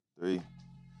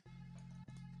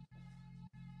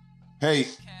Hey.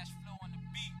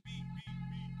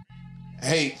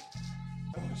 Hey.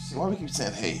 Why do we keep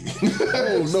saying hey?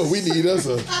 Oh no, we need us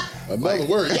another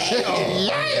word.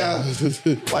 Yeah.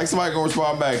 Like somebody gonna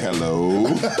respond back. Hello.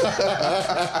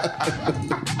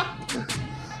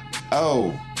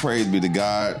 Oh, praise be to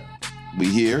God. We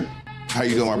here. How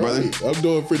you doing, my brother? I'm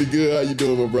doing pretty good. How you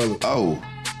doing, my brother?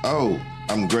 Oh,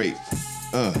 I'm great.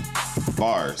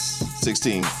 Bars,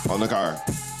 16 on the car.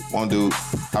 One dude,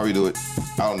 how we do it?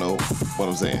 I don't know what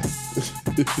I'm saying.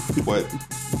 But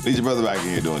need your brother back in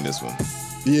here doing this one.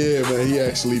 Yeah, man, he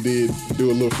actually did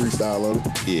do a little freestyle on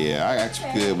it. Yeah, I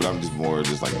actually could, but I'm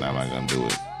just like, nah, I'm not gonna do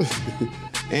it.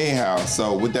 Anyhow,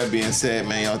 so with that being said,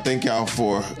 man, y'all, thank y'all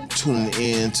for tuning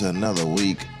in to another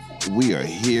week. We are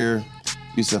here.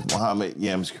 Yusuf Muhammad,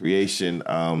 Yams Creation.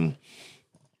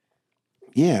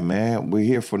 Yeah, man, we're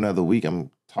here for another week. I'm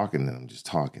talking and I'm just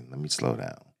talking. Let me slow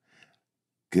down.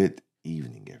 Good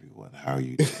evening, everyone. How are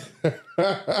you doing?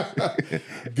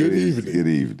 Good evening. Good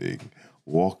evening.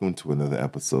 Welcome to another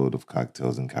episode of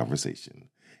Cocktails and Conversation.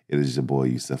 It is your boy,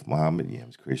 Yusuf Muhammad,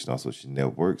 Yams Creation on social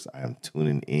networks. I am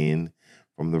tuning in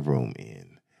from the room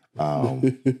in. Out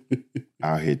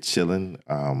here chilling.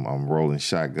 I'm rolling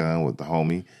shotgun with the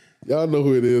homie. Y'all know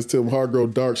who it is, Tim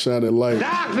Hargrove, Dark Shining Light.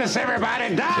 Darkness,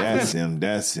 everybody, darkness.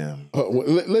 That's him.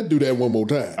 Let's do that one more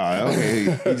time. Okay.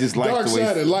 He just likes Dark the way...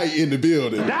 Shining Light in the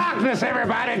building. Darkness,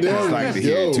 everybody, I just like darkness. to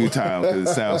hear it 2 times because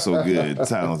it sounds so good. It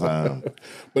sounds...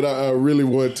 But I really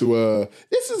want to...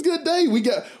 this is a good day.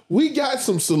 We got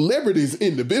some celebrities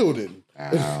in the building.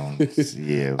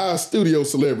 Yeah. Our studio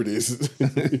celebrities.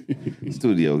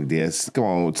 Studio, yes. Come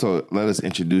on. So let us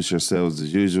introduce yourselves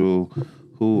as usual.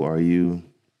 Who are you?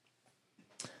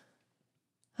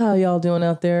 How y'all doing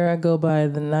out there? I go by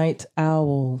the Night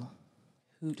Owl.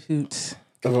 Hoot hoot.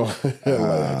 Oh, I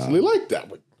actually like that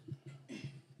one.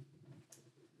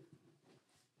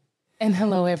 And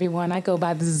hello, everyone. I go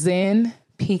by the Zen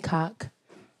Peacock.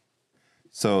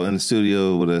 So in the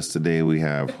studio with us today, we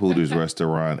have Hooters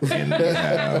Restaurant and we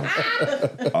have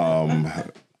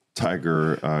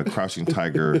Crouching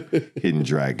Tiger, Hidden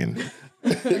Dragon.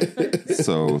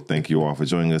 So thank you all for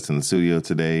joining us in the studio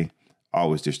today.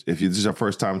 Always, if this is your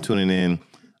first time tuning in,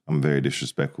 I'm very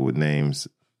disrespectful with names,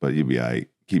 but you'll be all right.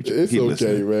 Keep okay,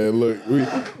 listening. Man. Look,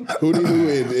 Hootie Hoo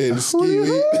and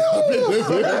Skeely.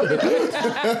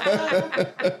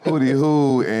 Hootie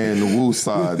Hoo and Woo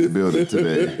Side the building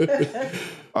today.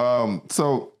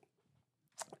 So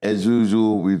as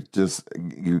usual, we just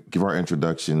give our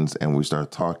introductions and we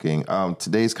start talking.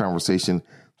 Today's conversation is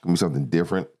gonna be something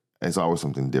different. It's always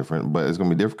something different, but it's gonna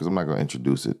be different because I'm not gonna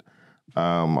introduce it.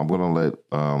 I'm gonna let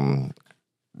Young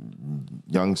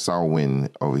Salwin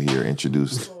over here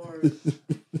introduce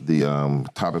the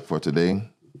topic for today.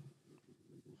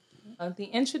 The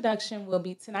introduction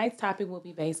tonight's topic will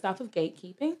be based off of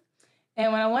gatekeeping.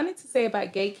 And what I wanted to say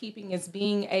about gatekeeping is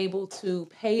being able to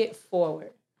pay it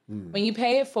forward. When you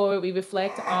pay it forward, we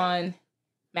reflect on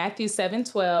Matthew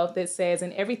 7:12 that says,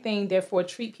 "In everything, therefore,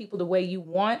 treat people the way you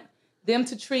want them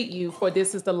to treat you, for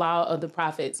this is the law of the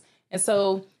prophets." And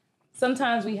so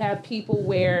sometimes we have people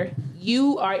where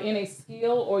you are in a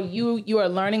skill or you are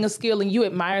learning a skill and you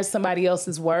admire somebody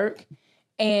else's work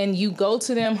and you go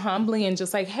to them humbly and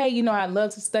just like, hey, I'd love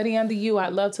to study under you.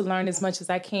 I'd love to learn as much as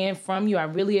I can from you. I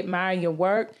really admire your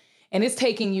work. And it's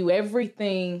taking you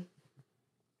everything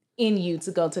in you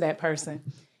to go to that person.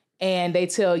 And they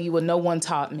tell you, well, no one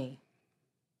taught me.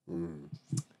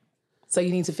 So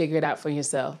you need to figure it out for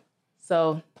yourself.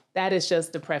 So that is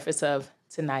just the preface of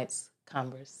tonight's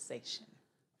conversation.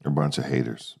 A bunch of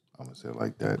haters. I'm gonna say it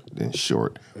like that. In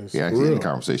short, we actually had a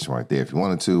conversation right there if you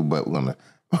wanted to, but we're gonna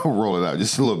roll it out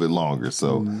just a little bit longer.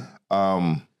 So,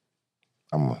 I'm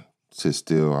gonna sit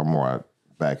still. I'm more out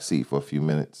back seat for a few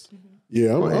minutes.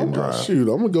 Yeah, I'm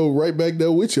gonna go right back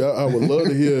there with you. I would love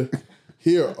to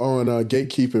hear on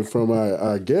gatekeeping from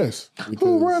our guests.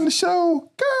 Who run the show,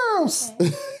 girls?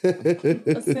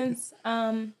 Since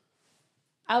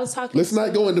I was talking. Let's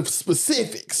not go into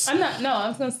specifics. I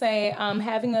was going to say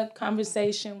having a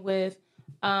conversation with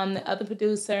the other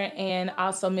producer and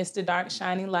also Mr. Dark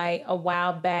Shining Light a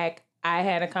while back. I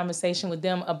had a conversation with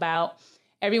them about,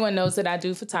 everyone knows that I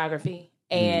do photography.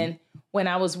 And when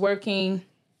I was working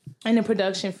in the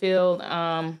production field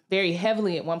very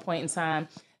heavily at one point in time,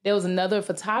 there was another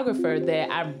photographer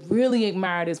that I really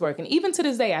admired his work. And even to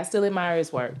this day, I still admire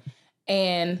his work.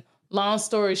 And long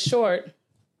story short,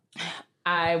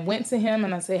 I went to him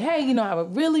and I said, hey, I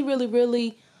would really love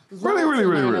to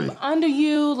learn up under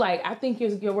you. Like, I think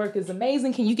your work is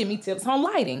amazing. Can you give me tips on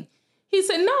lighting? He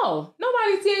said, no,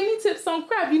 nobody's giving me tips on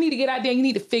crap. You need to get out there and you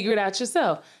need to figure it out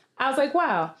yourself. I was like,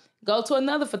 wow. Go to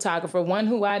another photographer, one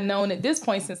who I'd known at this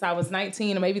point since I was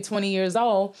 19 or maybe 20 years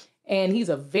old. And he's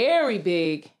a very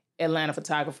big Atlanta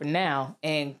photographer now.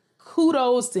 And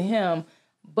kudos to him.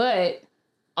 But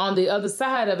on the other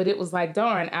side of it, it was like,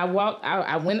 darn, I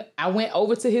went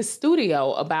over to his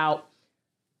studio about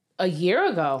a year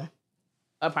ago,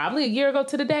 probably a year ago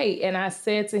to the day. And I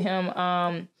said to him,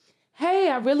 hey,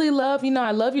 I really love,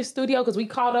 I love your studio, because we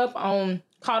caught up on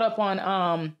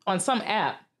some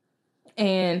app.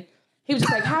 And he was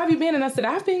just like, how have you been? And I said,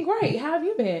 I've been great. How have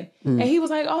you been? And he was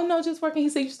like, oh, no, just working. He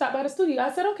said, you stopped by the studio.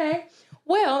 I said, okay.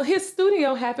 Well, his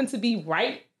studio happened to be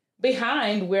right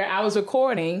behind where I was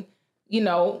recording,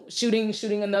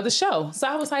 shooting another show. So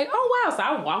I was like, oh, wow. So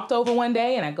I walked over one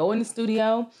day and I go in the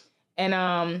studio and,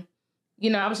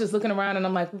 I was just looking around and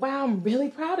I'm like, wow, I'm really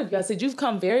proud of you. I said, you've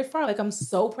come very far. Like, I'm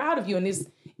so proud of you. And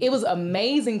it was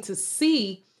amazing to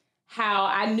see how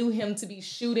I knew him to be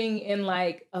shooting in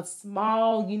like a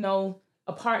small,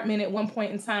 apartment at one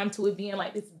point in time to it being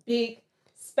like this big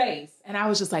space. And I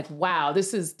was just like, wow,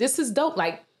 this is dope.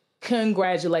 Like,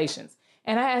 congratulations.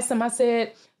 And I asked him, I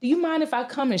said, do you mind if I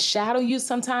come and shadow you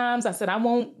sometimes? I said, I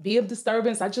won't be of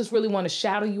disturbance. I just really want to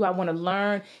shadow you. I want to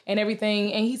learn and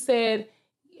everything. And he said,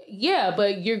 yeah,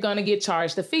 but you're going to get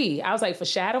charged a fee. I was like, for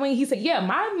shadowing? He said, yeah,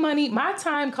 my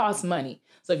time costs money.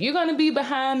 So if you're going to be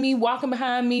behind me, walking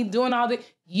behind me, doing all that,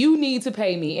 you need to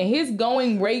pay me. And his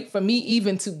going rate for me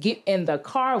even to get in the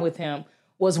car with him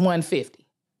was $150.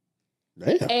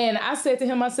 Damn. And I said to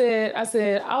him, I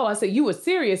said, you were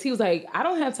serious? He was like, I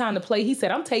don't have time to play. He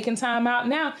said, I'm taking time out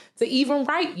now to even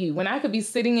write you when I could be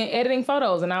sitting and editing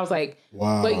photos. And I was like,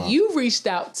 wow. But you reached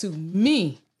out to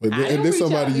me. And this is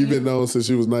somebody you've been known since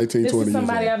you was 19, 20 years old. This is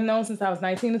somebody I've known since I was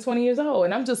 19 to 20 years old.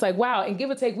 And I'm just like, wow. And give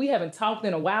or take, we haven't talked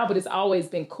in a while, but it's always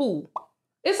been cool.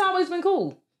 It's always been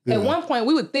cool. Yeah. At one point,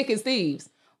 we were thick as thieves.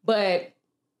 But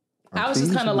I was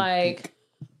just kind of like,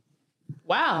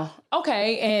 wow,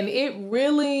 okay. And it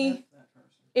really,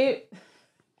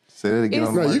 Say that again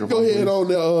on the microphone. You can go ahead on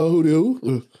the who the who.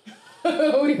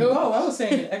 Who the who. Oh, I was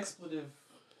saying an expletive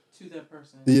to that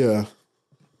person. Yeah.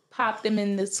 Pop them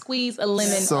in the squeeze a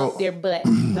lemon up their butt. I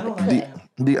don't like that.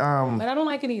 But I don't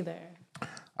like it either.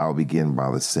 I'll begin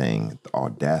by saying the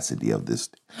audacity of this.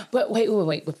 But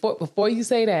wait. Before you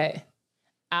say that,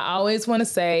 I always want to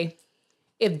say,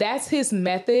 if that's his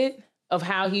method of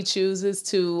how he chooses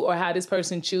to, or how this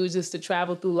person chooses to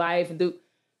travel through life and do,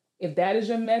 if that is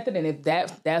your method and if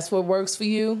that's what works for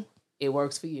you, it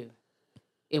works for you.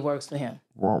 It works for him.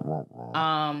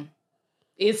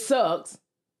 It sucks,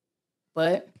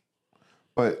 but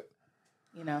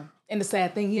and the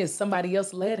sad thing is somebody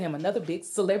else led him. Another big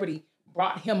celebrity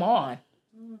brought him on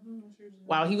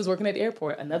while he was working at the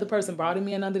airport. Another person brought him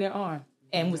in under their arm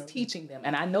and was teaching them.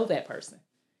 And I know that person.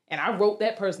 And I wrote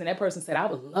that person. And that person said, I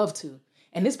would love to.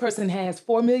 And this person has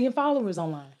 4 million followers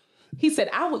online. He said,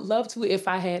 I would love to if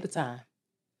I had the time.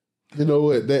 You know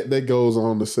what? That goes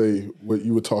on to say what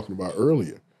you were talking about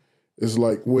earlier. It's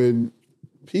like when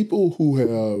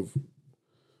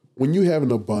you have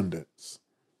an abundance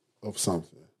of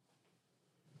something,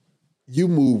 you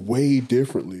move way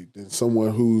differently than someone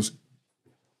who's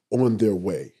on their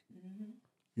way. Mm-hmm.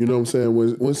 You know what I'm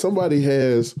saying? When somebody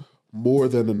has more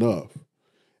than enough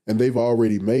and they've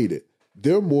already made it,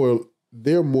 they're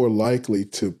more likely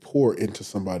to pour into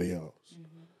somebody else.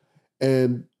 Mm-hmm.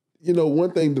 And,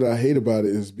 one thing that I hate about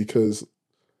it is because,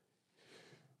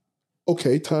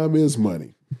 okay, time is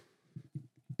money,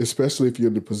 especially if you're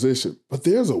in the position, but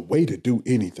there's a way to do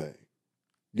anything,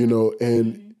 and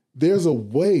mm-hmm. There's a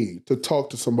way to talk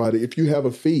to somebody. If you have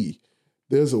a fee,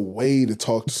 there's a way to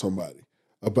talk to somebody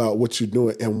about what you're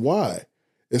doing and why,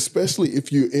 especially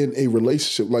if you're in a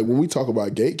relationship. Like when we talk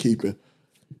about gatekeeping,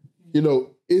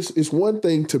 it's one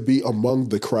thing to be among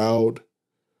the crowd,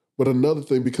 but another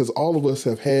thing, because all of us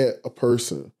have had a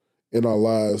person in our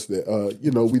lives that,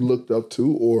 we looked up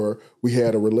to or we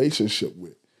had a relationship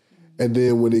with. And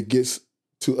then when it gets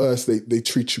to us, they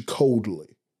treat you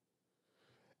coldly.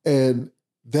 And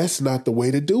that's not the way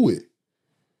to do it.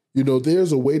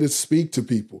 There's a way to speak to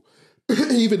people,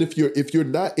 even if you're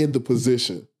not in the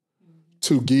position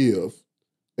to give,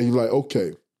 and you're like,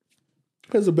 okay,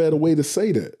 there's a better way to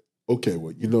say that. Okay,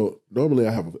 well, normally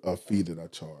I have a fee that I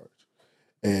charge,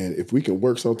 and if we can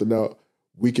work something out,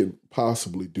 we can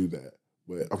possibly do that.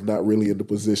 But I'm not really in the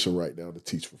position right now to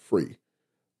teach for free.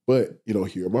 But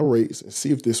here are my rates, and see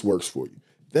if this works for you.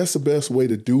 That's the best way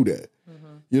to do that.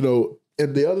 Mm-hmm.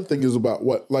 And the other thing is about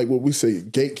what we say,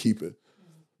 gatekeeping.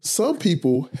 Some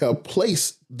people have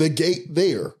placed the gate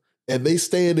there and they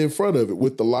stand in front of it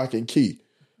with the lock and key.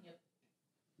 Yep.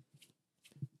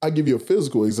 I'll give you a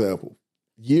physical example.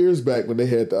 years back when they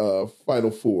had the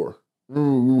Final Four.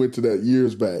 Remember we went to that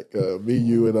years back. Me,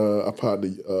 you, and our partner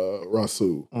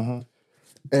Rasul.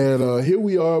 And here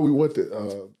we are. We went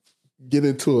to get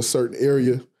into a certain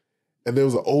area, and there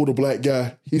was an older black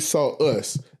guy. He saw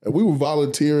us, and we were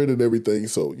volunteering and everything.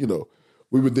 So, you know,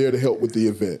 we were there to help with the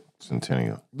event.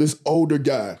 Centennial. This older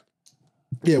guy,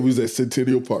 we was at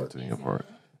Centennial Park.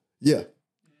 Yeah,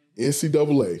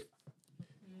 NCAA.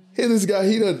 Here this guy,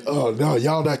 he done, oh, no,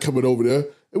 y'all not coming over there.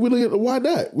 And we look at, why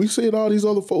not? We seeing all these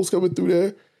other folks coming through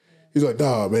there. He's like,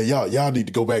 nah, man, y'all need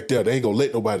to go back there. They ain't gonna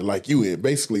let nobody like you in.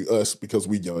 Basically us, because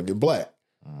we young and black.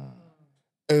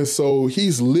 And so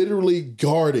he's literally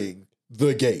guarding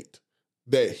the gate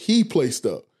that he placed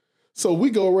up. So we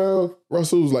go around.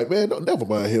 Russell's like, man, never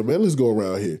mind him, man. Let's go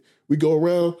around here. We go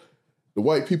around. The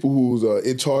white people who's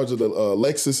in charge of the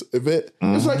Lexus event.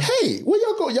 It's like, hey, where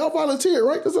y'all go? Y'all volunteer,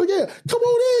 right? It's like, yeah, come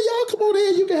on in, y'all. Come on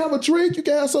in. You can have a drink. You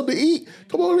can have something to eat.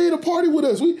 Come on in and party with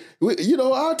us. We you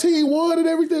know, our team won and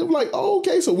everything. I'm like, oh,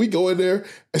 okay. So we go in there,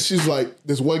 and she's like,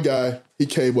 this one guy, he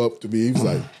came up to me. He was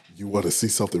like, you want to see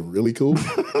something really cool?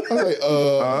 I was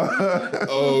like,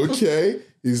 okay.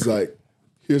 He's like,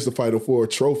 here's the Final Four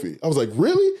trophy. I was like,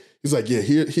 really? He's like, yeah,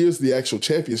 here's the actual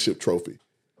championship trophy.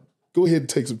 Go ahead and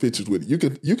take some pictures with it.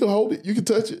 You can hold it. You can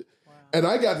touch it. Wow. And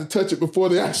I got to touch it before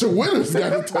the actual winners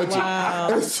got to touch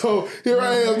it. And so here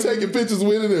I am taking pictures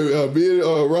with it, and me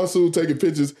and Russell taking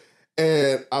pictures.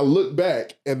 And I look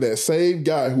back, and that same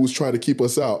guy who was trying to keep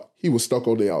us out, he was stuck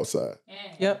on the outside.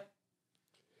 Yep.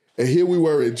 And here we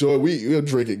were enjoying. We were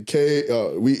drinking cake.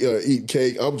 We eating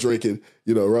cake. I'm drinking.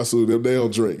 You know, Russell, them they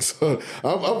don't drink. So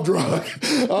I'm drunk.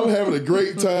 I'm having a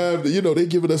great time. You know, they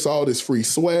giving us all this free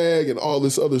swag and all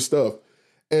this other stuff.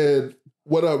 And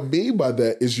what I mean by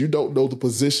that is you don't know the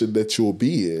position that you'll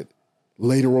be in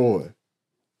later on,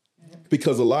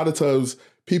 because a lot of times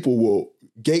people will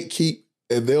gatekeep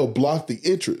and they'll block the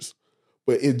entrance,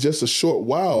 but in just a short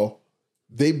while,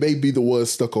 they may be the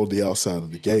ones stuck on the outside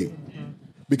of the gate.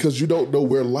 Because you don't know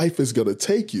where life is going to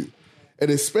take you.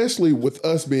 And especially with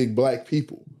us being black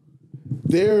people,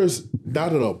 there's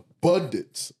not an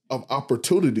abundance of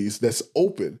opportunities that's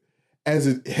open as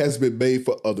it has been made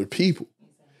for other people.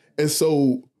 And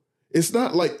so it's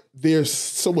not like there's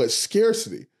so much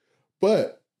scarcity,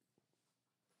 but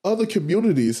other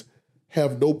communities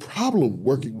have no problem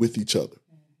working with each other.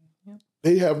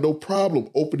 They have no problem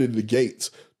opening the gates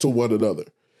to one another.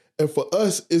 And for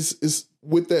us, it's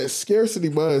with that scarcity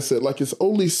mindset, like it's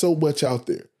only so much out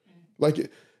there.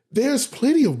 Like there's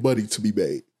plenty of money to be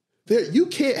made. You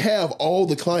can't have all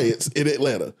the clients in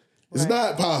Atlanta. It's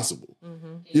not possible.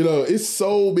 You know, it's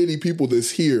so many people that's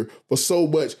here for so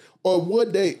much. On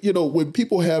one day, you know, when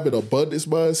people have an abundance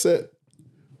mindset,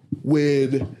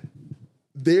 when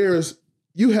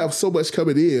you have so much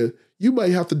coming in, you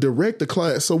might have to direct the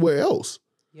client somewhere else.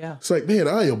 Yeah. It's like, man,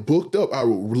 I am booked up. I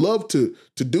would love to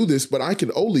do this, but I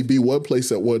can only be one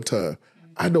place at one time.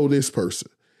 I know this person.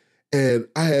 And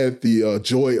I had the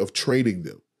joy of training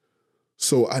them.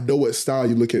 So I know what style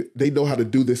you look at. They know how to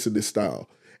do this in this style.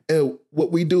 And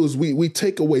what we do is we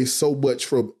take away so much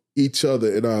from each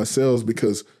other and ourselves,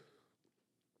 because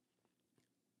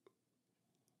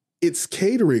it's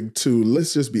catering to,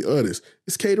 let's just be honest,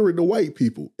 it's catering to white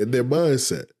people and their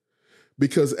mindset.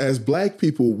 Because as black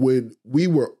people, when we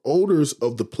were owners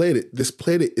of the planet, this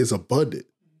planet is abundant.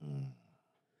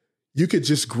 You could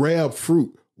just grab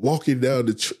fruit walking down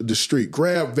the street,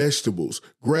 grab vegetables,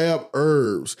 grab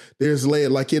herbs. There's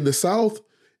land. Like in the South,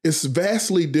 it's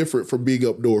vastly different from being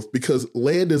up north because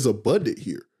land is abundant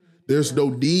here. There's no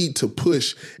need to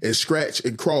push and scratch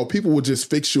and crawl. People will just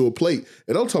fix you a plate.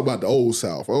 And I'm talking about the old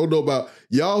South. I don't know about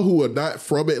y'all who are not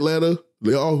from Atlanta,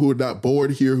 y'all who are not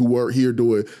born here, who weren't here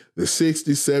during the 60s,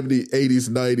 70s, 80s,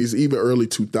 90s, even early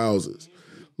 2000s.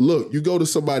 Look, you go to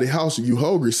somebody's house and you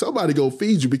hungry, somebody gonna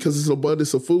feed you because it's an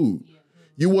abundance of food.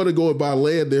 You want to go and buy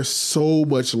land, there's so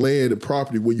much land and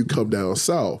property when you come down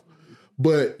south.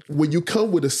 But when you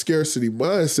come with a scarcity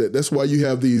mindset, that's why you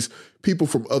have these people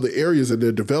from other areas and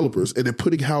they're developers and they're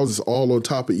putting houses all on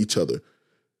top of each other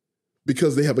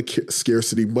because they have a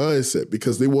scarcity mindset,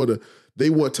 because they want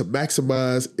to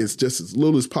maximize it's just as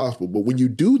little as possible. But when you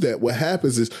do that, what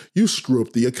happens is you screw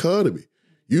up the economy.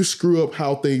 You screw up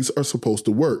how things are supposed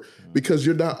to work because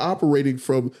you're not operating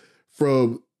from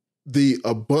the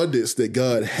abundance that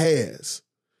God has.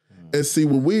 And see,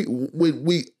 what we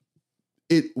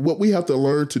have to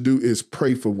learn to do is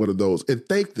pray for one of those and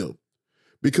thank them.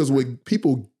 Because when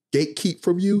people gatekeep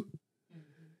from you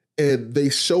and they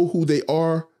show who they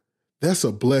are, that's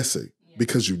a blessing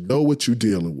because you know what you're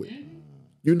dealing with.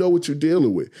 You know what you're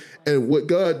dealing with. And what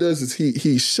God does is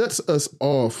he shuts us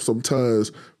off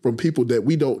sometimes from people that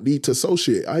we don't need to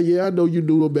associate. I know you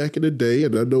knew them back in the day,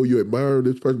 and I know you admire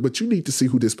this person, but you need to see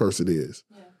who this person is.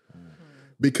 Yeah.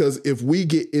 Because if we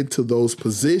get into those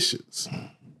positions,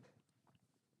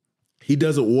 he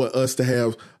doesn't want us to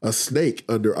have a snake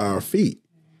under our feet.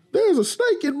 There's a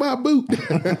snake in my boot.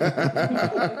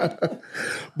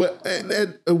 But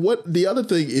and what the other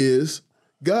thing is,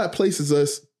 God places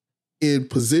us in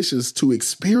positions to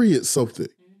experience something,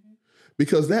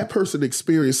 because that person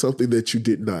experienced something that you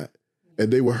did not,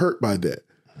 and they were hurt by that.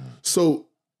 So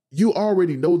you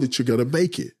already know that you're going to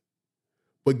make it,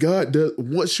 but God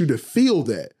wants you to feel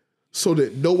that so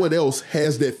that no one else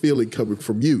has that feeling coming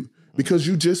from you, because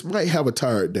you just might have a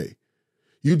tired day.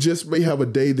 You just may have a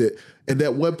day and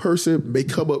that one person may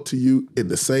come up to you in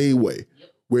the same way,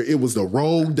 where it was the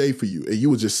wrong day for you and you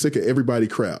were just sick of everybody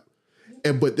crap.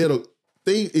 But then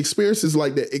experiences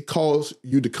like that, it calls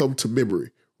you to come to memory.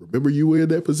 Remember you were in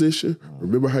that position?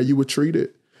 Remember how you were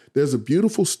treated? There's a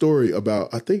beautiful story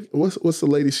about, I think, what's the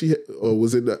lady she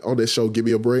was on that show, Give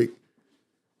Me a Break?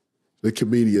 The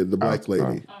comedian, the black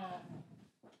lady.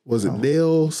 Was it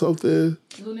Nell something?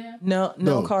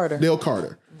 Nell Carter. Nell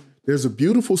Carter. There's a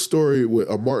beautiful story where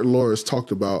Martin Lawrence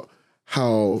talked about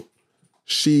how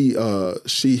she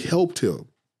helped him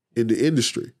in the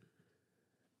industry.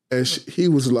 And he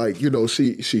was like,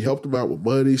 she helped him out with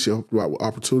money. She helped him out with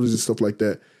opportunities and stuff like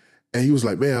that. And he was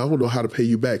like, man, I don't know how to pay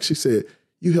you back. She said,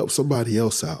 you help somebody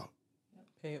else out.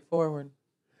 Pay it forward.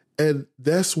 And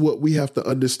that's what we have to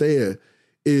understand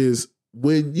is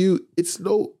when it's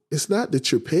not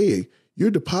that you're paying,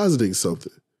 you're depositing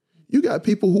something. You got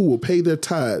people who will pay their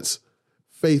tithes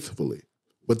faithfully,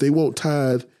 but they won't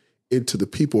tithe into the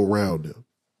people around them.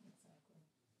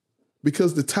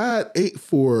 Because the tithe ain't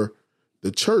for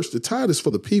the church, the tithe is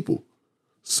for the people,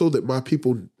 so that my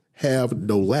people have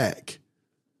no lack.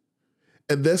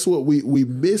 And that's what we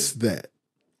miss that.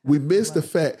 We miss the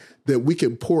fact that we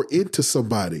can pour into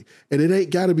somebody, and it ain't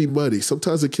got to be money.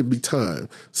 Sometimes it can be time.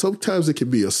 Sometimes it can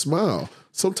be a smile.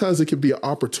 Sometimes it can be an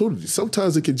opportunity.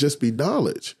 Sometimes it can just be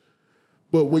knowledge.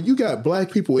 But when you got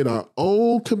black people in our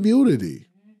own community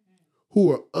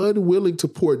who are unwilling to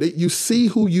pour, you see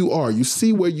who you are, you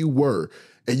see where you were,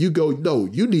 and you go, no,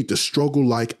 you need to struggle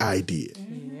like I did.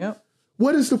 Yep.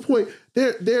 What is the point?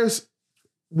 There's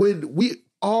when we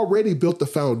already built the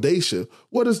foundation,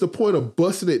 what is the point of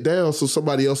busting it down so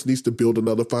somebody else needs to build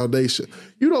another foundation?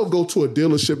 You don't go to a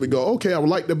dealership and go, okay, I would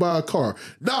like to buy a car.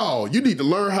 No, you need to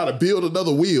learn how to build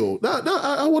another wheel. No,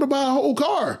 I want to buy a whole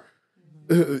car.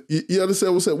 You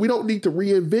understand what I'm saying? We don't need to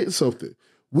reinvent something.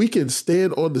 We can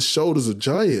stand on the shoulders of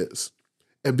giants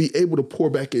and be able to pour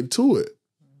back into it.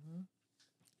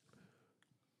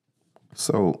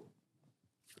 So,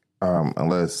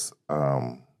 unless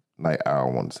Night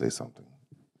Owl wanted to say something.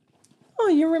 Oh,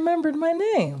 you remembered my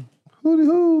name.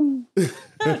 Hooty-hoo.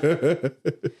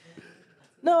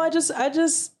 No, I just,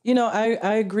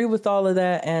 I agree with all of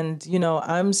that. And,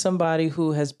 I'm somebody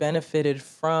who has benefited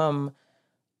from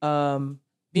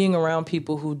being around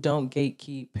people who don't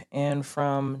gatekeep and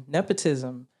from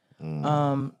nepotism,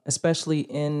 especially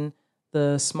in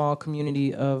the small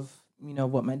community of,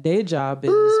 what my day job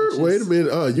is. Wait a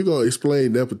minute. You're going to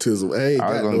explain nepotism. I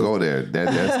was going to go there.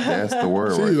 That's the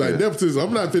word. She's right like, there. Nepotism.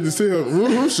 I'm not finna sit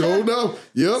here. Showed up.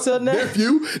 Yep. So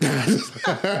nephew.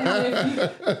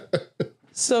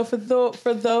 So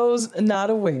for those not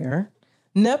aware,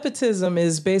 nepotism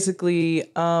is basically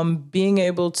being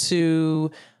able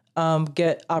to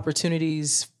get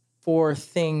opportunities for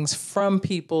things from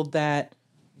people that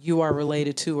you are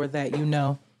related to or that you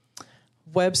know.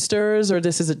 Webster's, or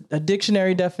this is a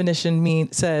dictionary definition,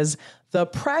 says the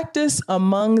practice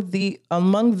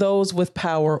among those with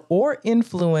power or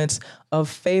influence of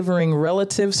favoring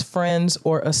relatives, friends,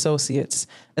 or associates,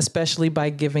 especially by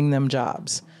giving them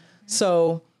jobs.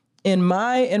 So in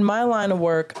my line of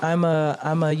work, I'm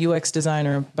a UX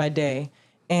designer by day,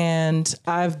 and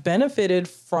I've benefited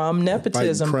from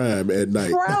nepotism. Fighting crime at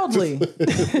night. Proudly.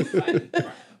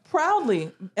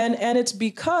 And it's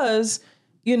because,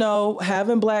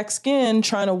 having black skin,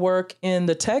 trying to work in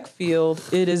the tech field,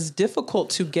 it is difficult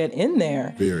to get in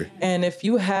there. Very. And if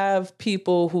you have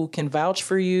people who can vouch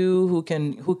for you, who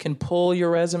can pull your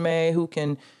resume, who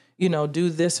can, do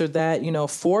this or that,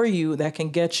 for you, that can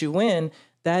get you in,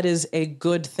 that is a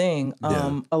good thing.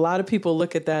 Yeah. A lot of people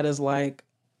look at that as like,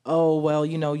 oh, well,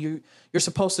 you're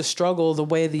supposed to struggle the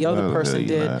way the other person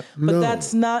did. But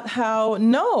that's not how,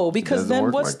 because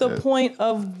then what's the point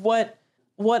of what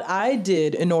I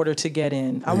did in order to get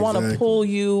in? I want to pull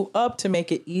you up to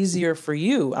make it easier for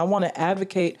you. I want to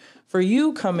advocate for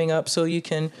you coming up so you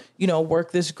can,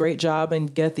 work this great job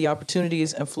and get the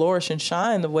opportunities and flourish and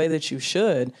shine the way that you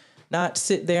should. not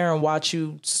sit there and watch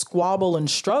you squabble and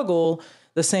struggle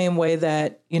the same way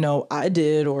that, I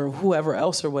did or whoever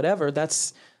else or whatever.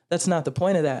 That's not the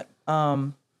point of that.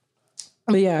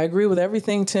 But yeah, I agree with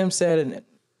everything Tim said, and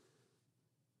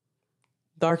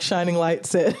Dark Shining Light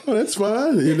said. Oh, that's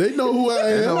fine. They know who I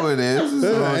am. You know what it is.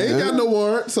 I ain't got no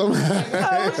warrant. So I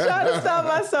was trying to stop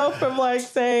myself from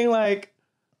saying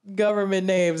government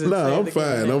names. And no, I'm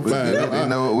fine. I'm fine. You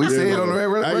know, we say it on the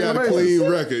regular I got a basis. clean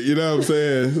record. You know what I'm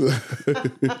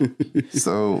saying?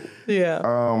 So, yeah.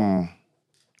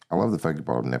 I love the fact you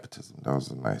brought up nepotism. That was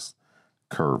a nice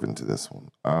curve into this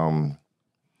one.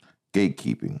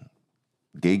 Gatekeeping.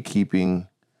 Gatekeeping,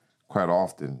 quite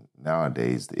often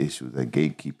nowadays, the issue that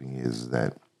gatekeeping is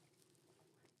that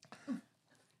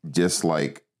just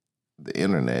like the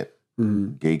internet,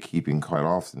 gatekeeping quite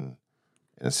often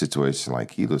in a situation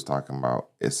like he was talking about,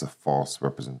 it's a false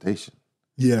representation.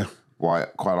 Yeah. Why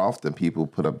quite often people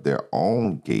put up their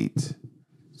own gate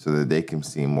so that they can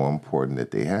seem more important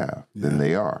that they have than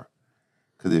they are.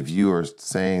 Because if you are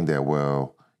saying that,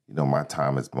 well, my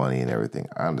time is money and everything,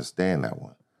 I understand that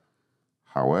one.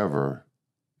 However,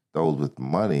 those with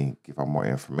money give out more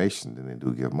information than they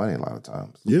do give money a lot of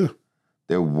times. Yeah.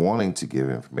 They're wanting to give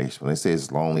information. When they say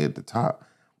it's lonely at the top,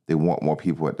 they want more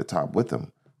people at the top with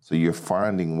them. So you're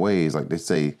finding ways, like they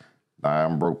say,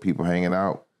 9 broke people hanging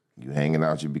out. You hanging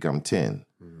out, you become 10.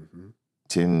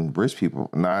 10 rich people,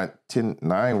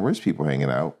 9 rich people hanging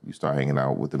out. You start hanging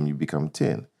out with them, you become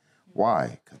 10.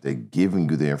 Why? Because they're giving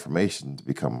you the information to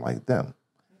become like them.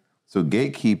 So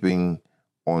gatekeeping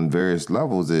on various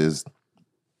levels is,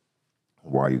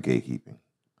 why are you gatekeeping?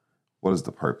 What is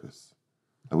the purpose?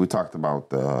 Like we talked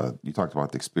about you talked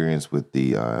about the experience with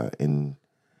the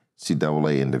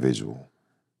NCAA individual,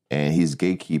 and he's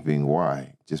gatekeeping.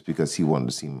 Why? Just because he wanted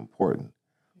to seem important.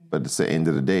 But at the end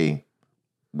of the day,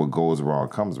 what goes around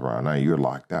comes around. Now you're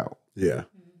locked out. Yeah.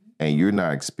 And you're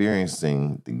not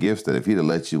experiencing the gifts that if he'd have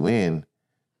let you in,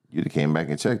 you'd have came back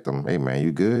and checked them. Hey, man,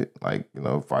 you good? Like,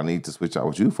 if I need to switch out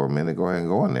with you for a minute, go ahead and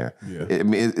go in there. Yeah.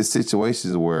 It's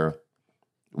situations where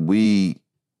we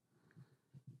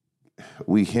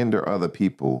hinder other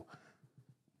people.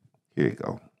 Here you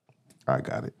go. I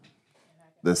got it.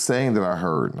 The saying that I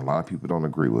heard, and a lot of people don't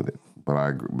agree with it, but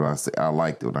I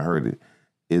liked it when I heard it,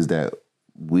 is that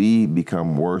we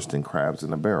become worse than crabs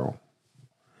in a barrel.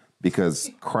 Because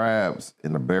crabs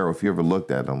in a barrel, if you ever looked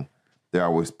at them, they're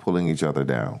always pulling each other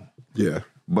down. Yeah.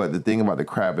 But the thing about the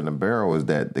crab in the barrel is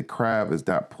that the crab is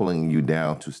not pulling you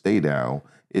down to stay down.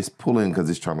 It's pulling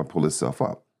because it's trying to pull itself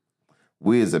up.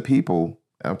 We as a people,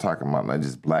 and I'm talking about not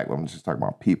just black, but I'm just talking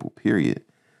about people, period.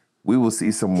 We will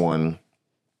see someone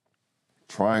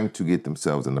trying to get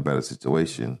themselves in a better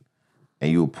situation,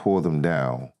 and you'll pull them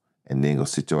down and then go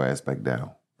sit your ass back down.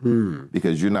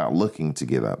 Because you're not looking to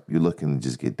get up. You're looking to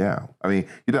just get down. I mean,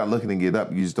 you're not looking to get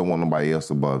up. You just don't want nobody else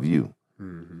above you.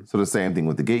 So the same thing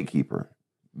with the gatekeeper.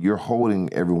 You're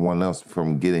holding everyone else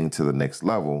from getting to the next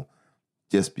level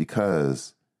just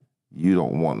because you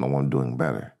don't want no one doing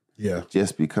better. Yeah.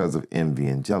 Just because of envy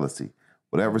and jealousy.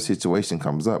 Whatever situation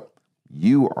comes up,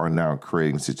 you are now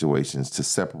creating situations to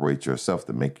separate yourself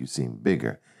to make you seem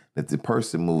bigger. If the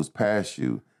person moves past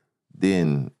you,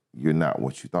 then you're not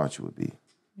what you thought you would be.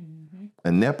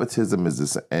 And nepotism is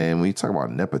this, and when you talk about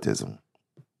nepotism,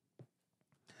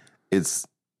 it's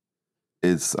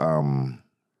the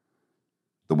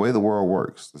way the world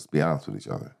works. Let's be honest with each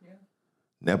other. Yeah.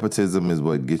 Nepotism is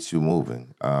what gets you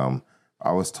moving. I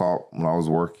was taught when I was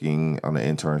working on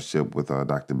an internship with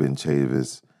Dr. Ben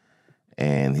Chavis,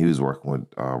 and he was working with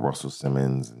Russell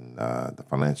Simmons and the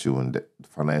financial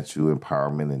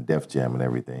empowerment and Def Jam and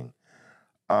everything.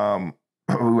 We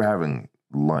were having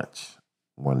lunch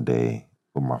one day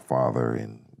with my father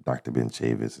and Dr. Ben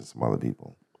Chavis and some other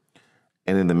people.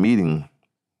 And in the meeting,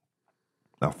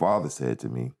 my father said to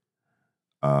me,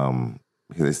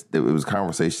 because it was a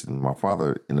conversation, my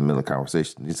father in the middle of the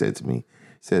conversation, he said to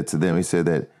them, he said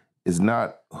that it's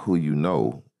not who you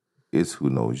know, it's who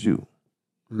knows you.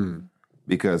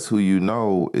 Because who you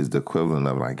know is the equivalent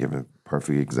of, and I give a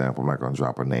perfect example, I'm not going to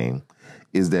drop a name,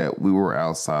 is that we were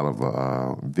outside of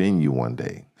a venue one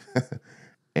day.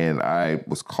 And I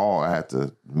was called, I had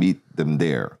to meet them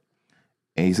there.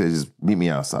 And he said, just meet me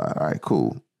outside. All right,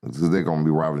 cool. Because they're going to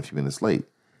be arriving a few minutes late.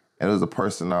 And there was a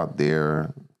person out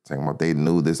there talking about they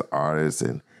knew this artist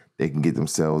and they can get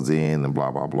themselves in and blah,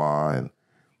 blah, blah, and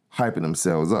hyping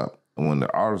themselves up. And when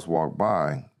the artist walked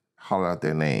by, hollered out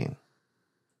their name.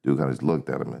 Dude kind of just looked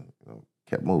at him and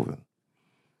kept moving.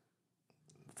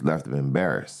 Left him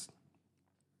embarrassed.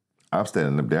 I'm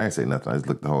standing up there, I ain't say nothing. I just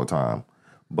looked the whole time.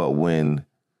 But when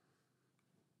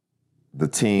the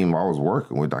team I was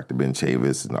working with, Dr. Ben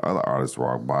Chavis and the other artists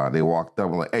walked by. They walked up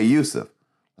and like, hey, Yusuf,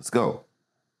 let's go.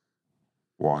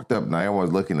 Walked up. Now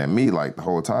everyone's looking at me like the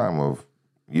whole time of,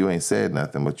 you ain't said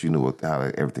nothing, but you knew how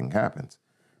everything happens.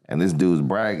 And this dude's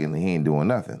bragging and he ain't doing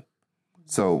nothing.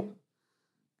 So,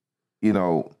 you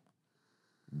know,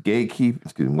 going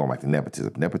back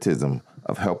to nepotism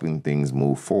of helping things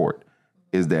move forward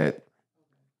is that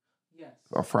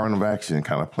affirmative action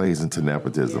kind of plays into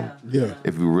nepotism. Yeah.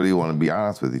 If we really want to be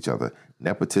honest with each other,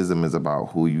 nepotism is about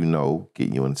who you know,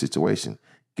 getting you in a situation,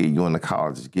 getting you into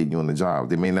college, getting you in a job.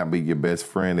 They may not be your best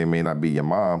friend. They may not be your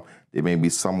mom. They may be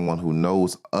someone who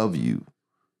knows of you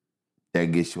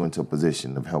that gets you into a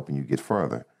position of helping you get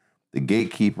further. The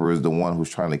gatekeeper is the one who's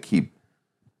trying to keep.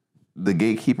 The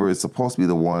gatekeeper is supposed to be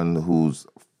the one who's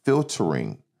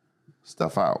filtering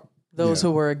stuff out. Those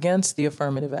who were against the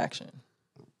affirmative action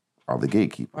Are the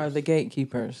gatekeepers. are the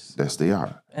gatekeepers. Yes, they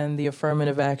are. And the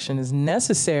affirmative action is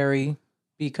necessary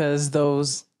because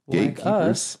those like Gatekeepers.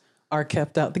 us are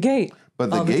kept out the gate. But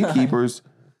the all the time. gatekeepers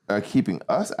are keeping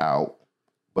us out,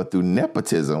 but through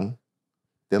nepotism,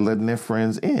 they're letting their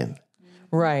friends in.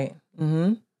 Right.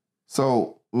 Mm-hmm.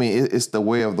 So, I mean, it's the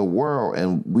way of the world,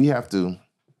 and we have to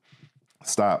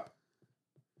stop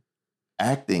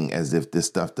acting as if this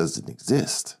stuff doesn't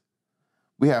exist.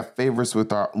 We have favorites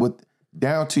with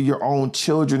down to your own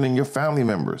children and your family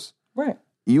members. Right.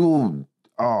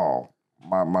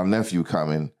 My nephew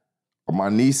coming, or my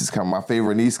niece is coming, my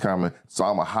favorite niece coming, so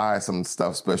I'm gonna hide some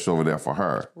stuff special over there for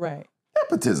her. Right.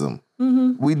 Nepotism.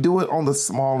 Mm-hmm. We do it on the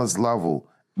smallest level,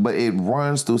 but it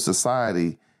runs through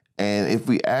society. And if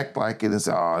we act like it and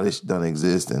say, oh, this doesn't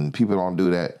exist and people don't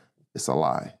do that, it's a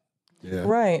lie. Yeah.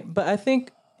 Right. But I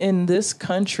think in this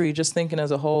country, just thinking as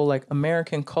a whole, like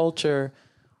American culture,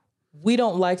 we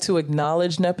don't like to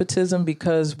acknowledge nepotism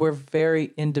because we're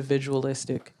very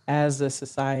individualistic as a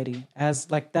society.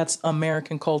 As like that's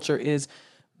American culture is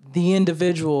the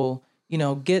individual, you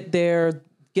know, get there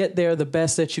the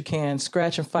best that you can,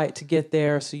 scratch and fight to get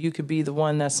there so you could be the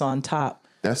one that's on top.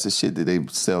 That's the shit that they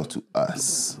sell to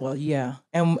us. Well, yeah.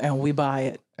 And we buy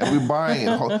it. And we're buying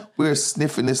it. We're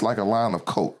sniffing this like a line of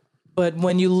coke. But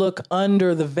when you look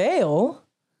under the veil,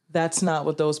 that's not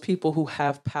what those people who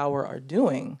have power are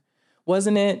doing.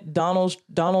 Wasn't it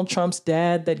Donald Trump's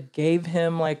dad that gave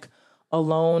him like a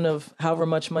loan of however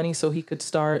much money so he could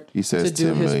start He says to do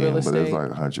 10 his million, real but estate? it's like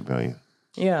 100 million.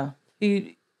 Yeah.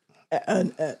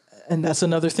 And that's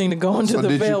another thing to go into the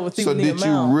veil with even the did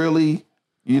amount. you really,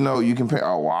 you know, you can pay,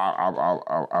 oh,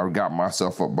 well, I got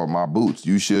myself up by my boots.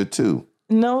 You should too.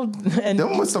 No, and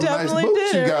Them was some nice definitely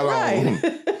boots did. you got Right.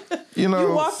 on. You know,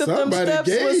 You walked up them somebody steps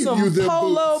gave with you some them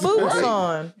polo boots boots. Right.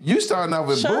 on. You starting off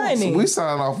with Shiny. boots. We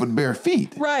starting off with bare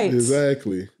feet. Right.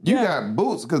 Exactly. You Yeah. got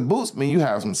boots, because boots mean you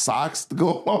have some socks to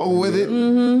go along with it,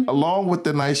 Mm-hmm. along with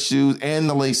the nice shoes and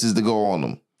the laces to go on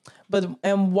them. But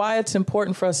and why it's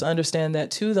important for us to understand that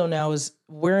too, though, now is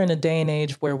we're in a day and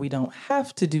age where we don't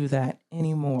have to do that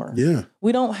anymore. Yeah.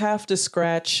 We don't have to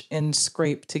scratch and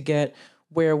scrape to get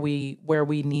where we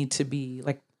need to be.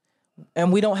 Like,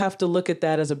 and we don't have to look at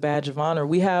that as a badge of honor.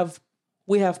 We have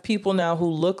people now who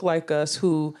look like us,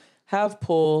 who have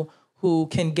pull, who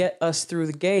can get us through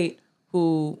the gate,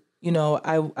 who, you know,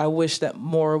 I wish that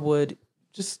more would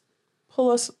just pull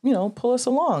us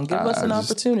along, give us an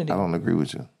opportunity. I don't agree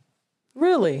with you.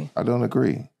 Really? I don't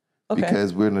agree. Okay.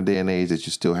 Because we're in a day and age that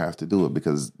you still have to do it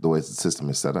because the way the system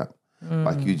is set up.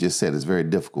 Like you just said, it's very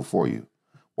difficult for you.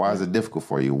 Why is it difficult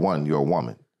for you? One, you're a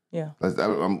woman. Yeah. We're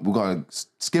going to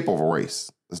skip over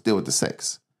race. Let's deal with the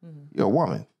sex. You're a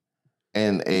woman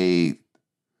and a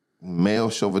male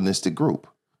chauvinistic group.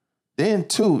 Then,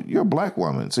 two, you're a black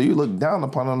woman. So you look down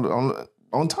upon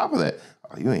on top of that.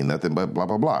 Oh, you ain't nothing but blah,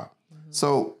 blah, blah.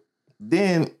 So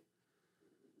then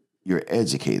you're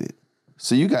educated.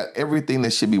 So you got everything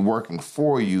that should be working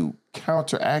for you,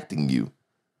 counteracting you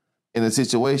in a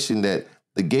situation that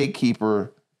the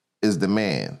gatekeeper is the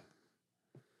man.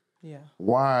 Yeah.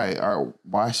 Why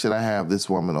should I have this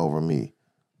woman over me?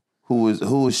 Who is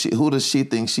she? Who does she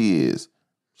think she is?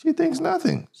 She thinks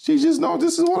nothing. She just knows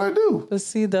this is what I do. But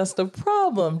see, that's the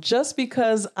problem. Just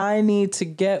because I need to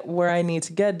get where I need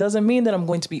to get doesn't mean that I'm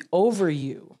going to be over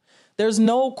you. There's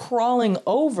no crawling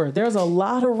over. There's a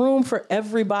lot of room for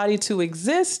everybody to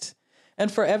exist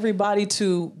and for everybody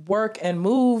to work and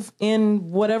move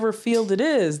in whatever field it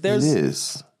is. It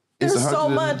is. There's so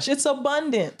much. It's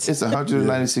abundant. It's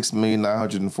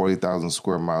 196,940,000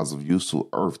 square miles of useful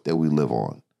earth that we live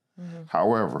on.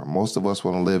 However, most of us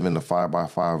want to live in the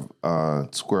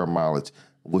 5x5 square mileage,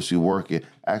 which we work in.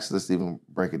 Actually, let's even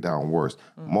break it down worse.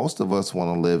 Most of us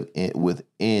want to live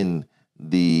within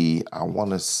the, I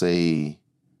want to say,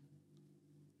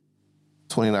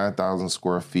 29,000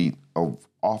 square feet of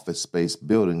office space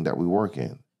building that we work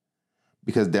in,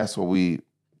 because that's what we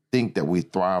think that we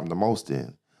thrive the most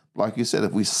in. Like you said,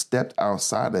 if we stepped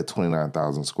outside that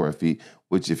 29,000 square feet,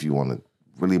 which if you want to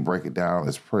really break it down,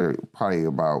 it's probably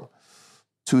about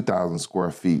 2,000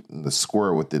 square feet in the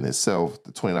square within itself.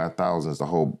 The 29,000 is the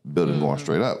whole building going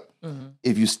straight up.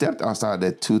 If you stepped outside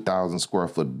that 2,000 square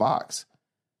foot box,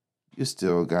 you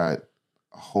still got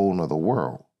a whole nother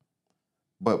world.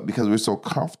 But because we're so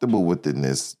comfortable within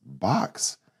this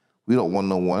box, we don't want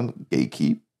no one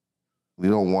gatekeep. We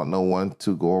don't want no one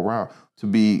to go around to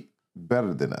be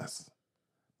better than us.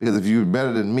 Because if you're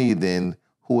better than me, then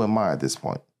who am I at this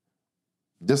point?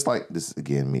 Just like this,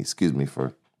 again, excuse me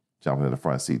for jumping in the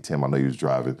front seat, Tim. I know you was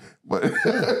driving, but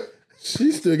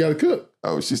She still got to cook.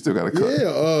 oh, she still got to cook. Yeah,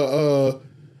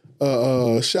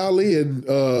 Shaoli and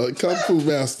Kung Fu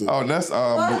Master. Oh, that's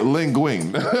Ling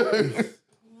Guing.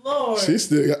 Lord. She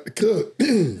still got to cook.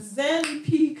 Zen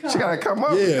Peacock. She got to come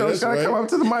up. Yeah, you know, that's she got to right. come up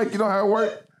to the mic. You know how it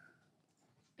works?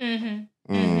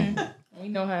 We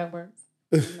know how it works.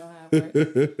 We know how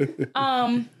it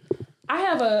works. I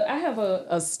have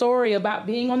a story about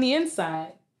being on the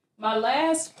inside. My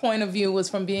last point of view was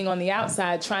from being on the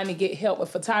outside, trying to get help with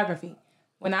photography.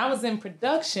 When I was in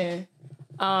production,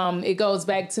 it goes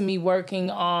back to me working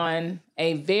on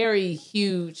a very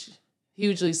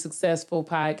hugely successful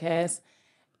podcast,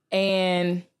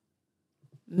 and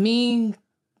me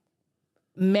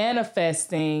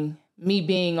manifesting me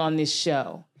being on this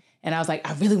show. And I was like,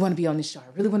 I really want to be on this show.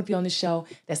 I really want to be on this show.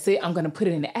 That's it. I'm going to put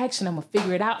it into action. I'm going to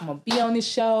figure it out. I'm going to be on this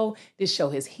show. This show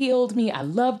has healed me. I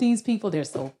love these people. They're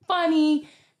so funny.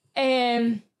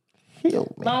 And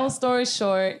long story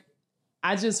short,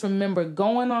 I just remember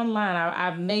going online.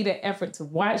 I've made an effort to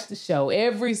watch the show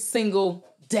every single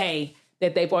day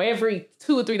that or every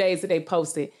 2 or 3 days that they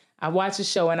posted. I watched the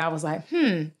show and I was like,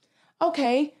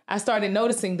 okay. I started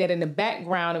noticing that in the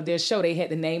background of their show, they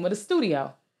had the name of the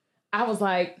studio. I was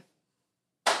like,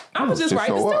 I'm gonna just write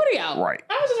the studio. Right.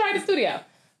 I'm gonna just write the studio.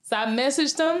 So I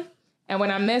messaged them, and when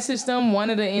I messaged them, one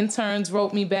of the interns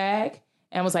wrote me back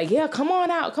and was like, yeah, come on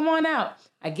out.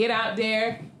 I get out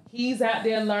there. He's out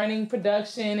there learning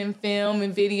production and film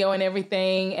and video and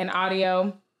everything and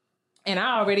audio. And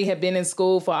I already had been in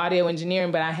school for audio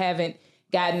engineering, but I haven't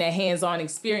gotten that hands-on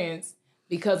experience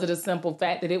because of the simple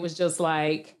fact that it was just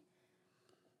like,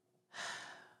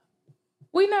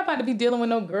 we not about to be dealing with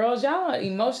no girls. Y'all are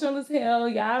emotional as hell.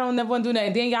 Y'all don't never want to do that.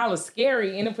 And then y'all are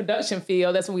scary in the production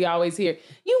field. That's what we always hear.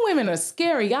 You women are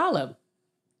scary. Y'all are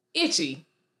itchy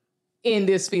in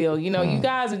this field. You know, you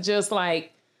guys are just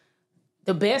like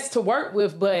the best to work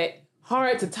with, but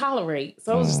hard to tolerate.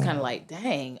 So I was just kind of like,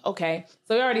 dang, okay.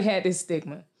 So we already had this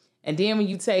stigma. And then when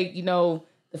you take, you know,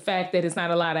 the fact that it's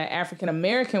not a lot of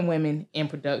African-American women in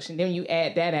production, then you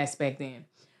add that aspect in.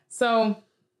 So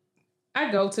I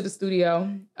go to the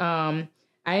studio. I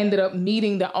ended up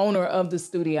meeting the owner of the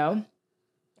studio.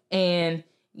 And,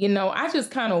 you know, I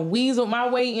just kind of weaseled my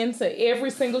way into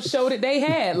every single show that they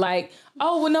had. Like,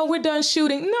 oh, well, no, we're done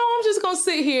shooting. No, I'm just going to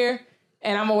sit here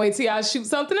and I'm going to wait till y'all shoot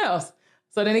something else.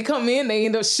 So then they come in, they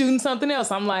end up shooting something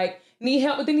else. I'm like, need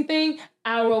help with anything?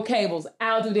 I'll roll cables.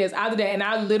 I'll do this. I'll do that. And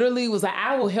I literally was like,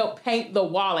 I will help paint the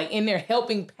wall, like in there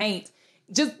helping paint.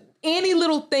 Just any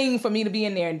little thing for me to be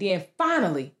in there. And then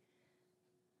finally,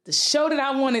 the show that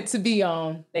I wanted to be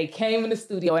on, they came in the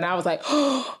studio and I was like,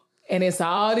 oh, and it's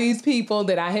all these people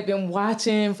that I had been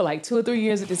watching for like 2 or 3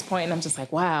 years at this point. And I'm just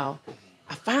like, wow,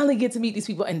 I finally get to meet these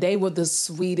people. And they were the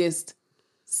sweetest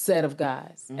set of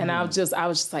guys. And I was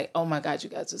just like, oh my God, you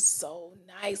guys are so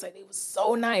nice. Like they were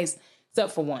so nice,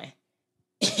 except for one.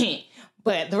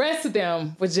 But the rest of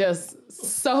them were just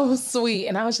so sweet.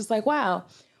 And I was just like, wow,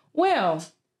 well,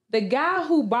 the guy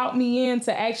who brought me in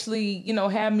to actually, you know,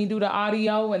 have me do the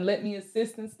audio and let me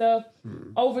assist and stuff,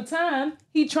 over time,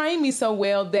 he trained me so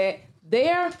well that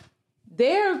their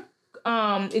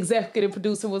executive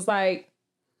producer was like,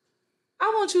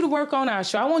 I want you to work on our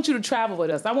show. I want you to travel with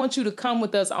us. I want you to come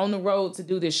with us on the road to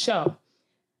do this show.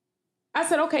 I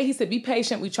said, okay. He said, be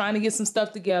patient. We're trying to get some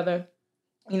stuff together,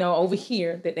 you know, over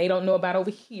here that they don't know about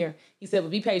over here. He said, well,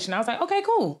 be patient. I was like, okay,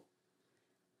 cool.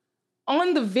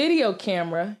 On the video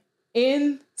camera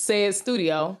in said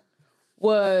studio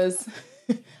was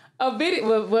a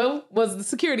video, was the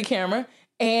security camera.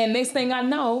 And next thing I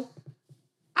know,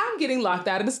 I'm getting locked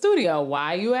out of the studio.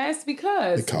 Why, you ask?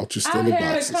 Because They caught you stealing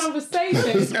boxes. a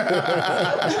conversation.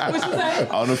 What you say?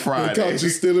 On a They Friday. caught you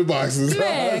stealing boxes.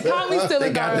 Man, caught me stealing.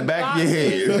 They got the back of your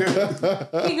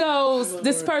head. He goes,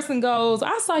 this person goes,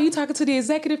 I saw you talking to the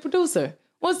executive producer.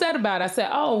 What's that about? I said,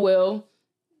 oh, well,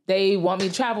 they want me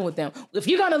to travel with them. If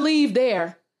you're going to leave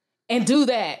there and do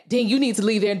that, then you need to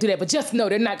leave there and do that. But just know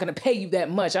they're not going to pay you that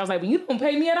much. I was like, well, you don't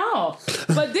pay me at all.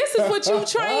 But this is what you've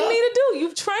trained me to do.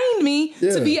 You've trained me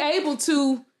to be able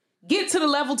to get to the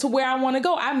level to where I want to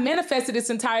go. I manifested this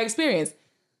entire experience.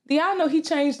 Do y'all know he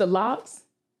changed the locks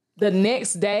the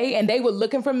next day, and they were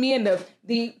looking for me, and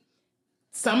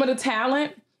some of the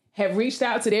talent had reached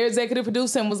out to their executive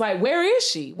producer and was like, where is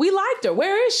she? We liked her.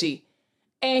 Where is she?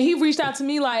 And he reached out to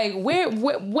me like,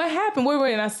 what happened? Where were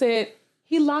you? And I said,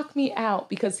 he locked me out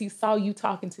because he saw you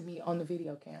talking to me on the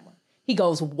video camera. He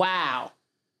goes, wow.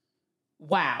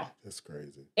 That's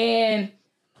crazy. And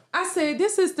I said,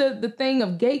 this is the thing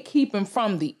of gatekeeping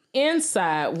from the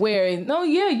inside where, no,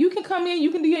 yeah, you can come in,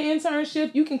 you can do your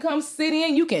internship, you can come sit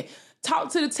in, you can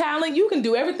talk to the talent, you can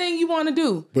do everything you want to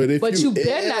do. But you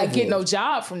better not get no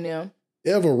job from them.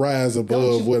 Ever rise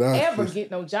above what I ever get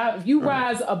no job. If you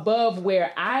rise above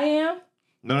where I am.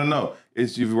 No.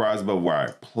 It's you rise above where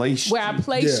I placed you. Where I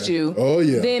placed you. Oh,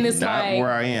 yeah. Then it's not like. where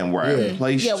I am, where I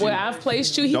placed you. Yeah, where I've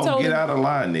placed you. Don't get out of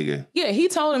line, nigga. Yeah, he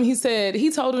told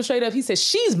him straight up, he said,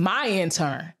 she's my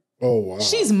intern. Oh, wow.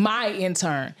 She's my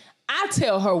intern. I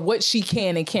tell her what she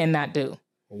can and cannot do.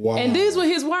 Wow. And these were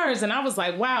his words. And I was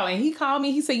like, wow. And he called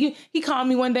me. He said, he called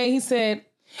me one day. He said,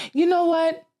 you know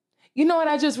what?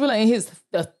 I just realized, in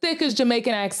the thickest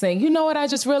Jamaican accent, you know what I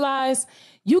just realized?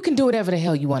 You can do whatever the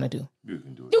hell you want to do. You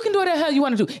can do whatever the hell you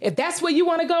want to do. If that's where you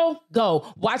want to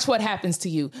go. Watch what happens to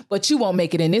you. But you won't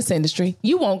make it in this industry.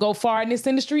 You won't go far in this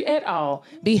industry at all,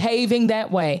 behaving that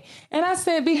way. And I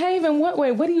said, behave in what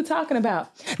way? What are you talking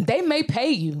about? They may pay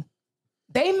you.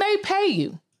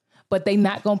 But they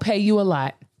not going to pay you a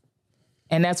lot.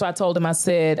 And that's why I told him, I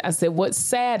said, what's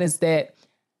sad is that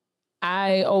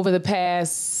I, over the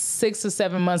past 6 or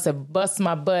 7 months, have bust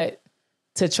my butt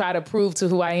to try to prove to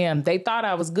who I am. They thought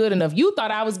I was good enough. You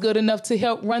thought I was good enough to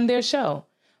help run their show.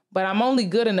 But I'm only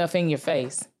good enough in your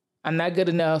face. I'm not good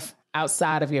enough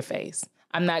outside of your face.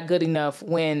 I'm not good enough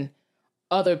when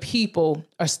other people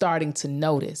are starting to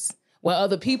notice. When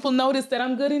other people notice that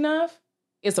I'm good enough,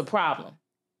 it's a problem.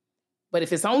 But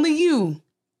if it's only you,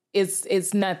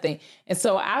 it's nothing. And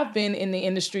so I've been in the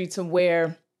industry to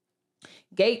where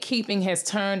gatekeeping has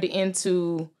turned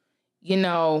into,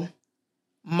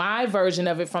 my version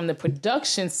of it from the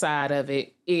production side of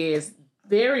it is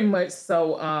very much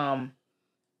so,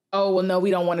 oh, well, no, we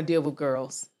don't want to deal with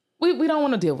girls. We don't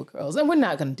want to deal with girls, and we're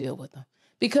not going to deal with them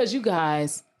because you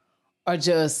guys are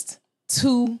just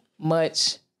too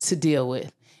much to deal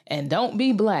with. And don't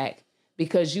be black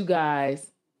because you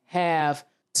guys have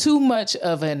too much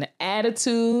of an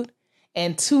attitude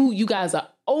and you guys are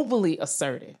overly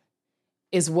assertive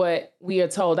is what we are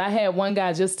told. I had one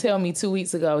guy just tell me 2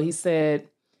 weeks ago, he said,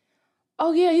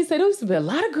 oh yeah, he said, there used to be a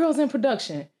lot of girls in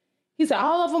production. He said,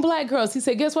 all of them black girls. He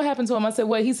said, guess what happened to them? I said,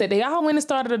 what? He said, they all went and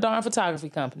started a darn photography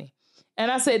company. And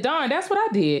I said, darn, that's what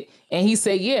I did. And he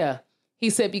said, yeah. He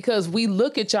said, because we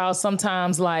look at y'all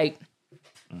sometimes like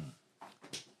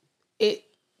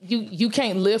you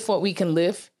can't lift what we can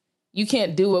lift. You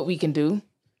can't do what we can do.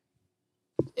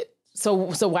 So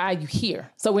why are you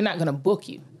here? So we're not going to book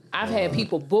you. I've had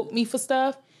people book me for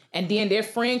stuff, and then their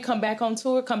friend come back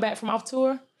from off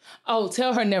tour. Oh,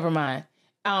 tell her, never mind.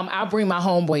 I'll bring my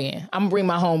homeboy in. I'm gonna bring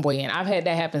my homeboy in. I've had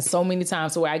that happen so many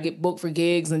times where I get booked for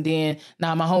gigs, and then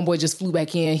my homeboy just flew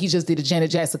back in. He just did a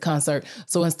Janet Jackson concert.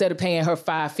 So instead of paying her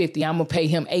 $550, I'm gonna pay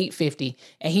him $850,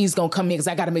 and he's gonna come in because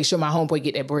I got to make sure my homeboy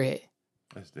get that bread.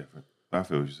 That's different. I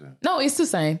feel what you're saying. No, it's the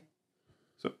same.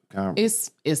 So it's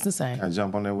the same. Can I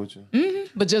jump on that with you?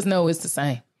 Mm-hmm. But just know it's the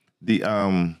same. The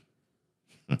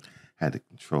had to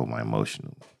control my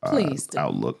emotional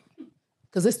outlook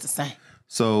because it's the same.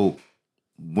 So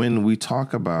when we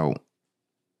talk about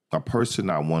a person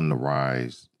not wanting to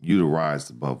rise, you to rise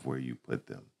above where you put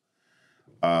them,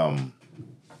 I'm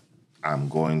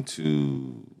going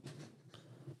to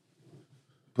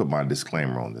put my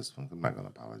disclaimer on this one. I'm not going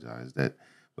to apologize that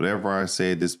whatever I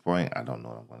say at this point, I don't know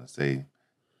what I'm going to say.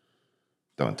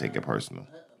 Don't take it personal.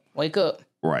 Wake up.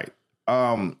 Right.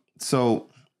 So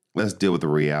let's deal with the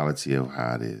reality of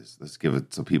how it is. Let's give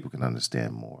it so people can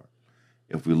understand more.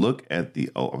 If we look at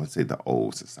I'm going to say the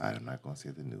old society. I'm not going to say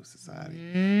the new society.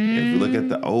 If we look at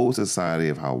the old society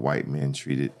of how white men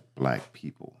treated black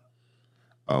people,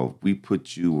 we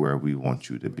put you where we want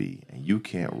you to be, and you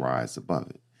can't rise above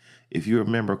it. If you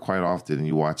remember, quite often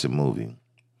you watch a movie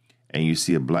and you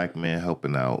see a black man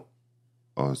helping out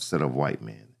a set of white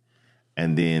men,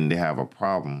 and then they have a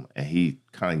problem, and he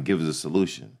kind of gives a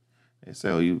solution. They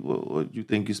say, you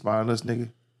think you smarter than us,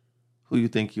 nigga? Who you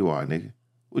think you are, nigga?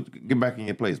 Get back in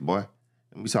your place, boy.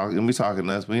 And we talking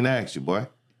to us. We didn't ask you, boy.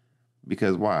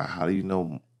 Because why? How do you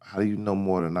know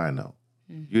more than I know?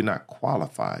 Mm-hmm. You're not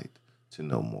qualified to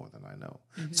know more than I know.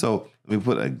 So let me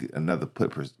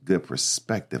put good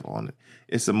perspective on it.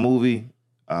 It's a movie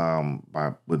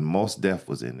with Mos Def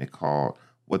was in it called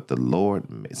What the Lord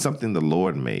Made, something the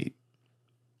Lord Made.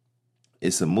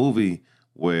 It's a movie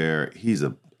where he's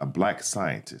a black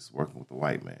scientist working with a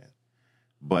white man,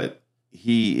 but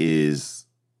he is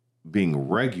being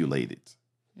regulated.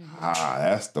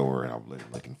 That's the word I'm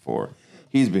looking for.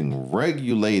 He's being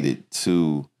regulated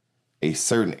to a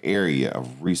certain area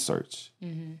of research.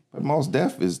 But Mos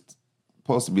Def is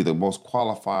supposed to be the most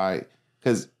qualified,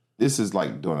 because this is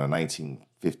like during the 1950s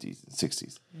and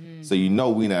 60s. So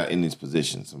we're not in these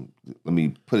positions. So let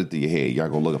me put it to your head. Y'all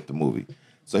go look up the movie.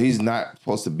 So he's not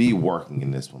supposed to be working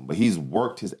in this one, but he's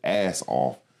worked his ass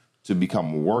off to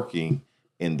become working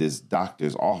in this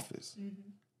doctor's office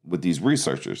with these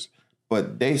researchers.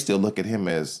 But they still look at him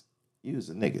as, you was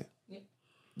a nigga.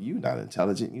 You not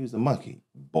intelligent. You was a monkey.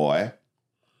 Boy,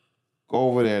 go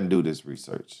over there and do this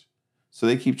research. So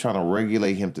they keep trying to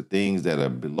regulate him to things that are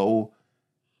below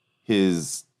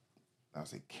his,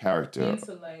 character.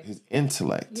 His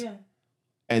intellect. Yeah.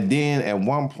 And then at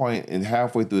one point and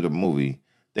halfway through the movie,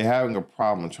 they're having a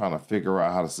problem trying to figure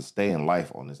out how to sustain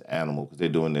life on this animal because they're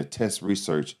doing their test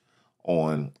research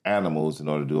on animals in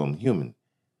order to do them human.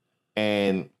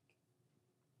 And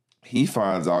he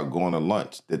finds out going to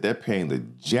lunch that they're paying the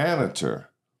janitor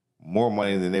more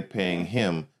money than they're paying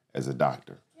him as a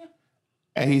doctor. Yeah.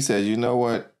 And he says, you know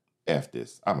what? F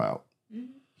this. I'm out.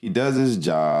 He does his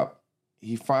job.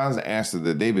 He finds the answer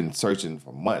that they've been searching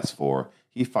for months for.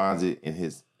 He finds it in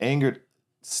his angered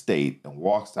state and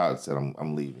walks out and said,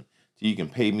 I'm leaving. So you can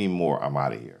pay me more. I'm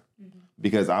out of here.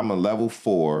 Because I'm a level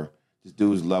 4. This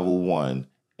dude's level 1.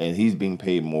 And he's being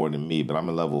paid more than me. But I'm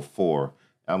a level 4.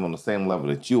 I'm on the same level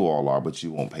that you all are, but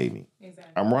you won't pay me.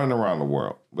 Exactly. I'm running around the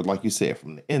world. But like you said,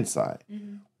 from the inside,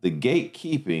 the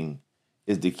gatekeeping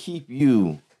is to keep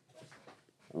you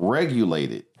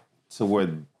regulated to where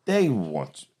they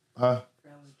want you.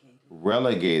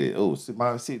 Relegated. Oh,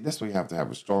 see, that's where you have to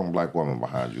have a strong black woman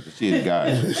behind you, because she is a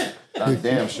guy. I'm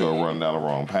damn sure running down the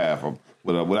wrong path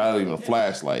without even a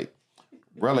flashlight.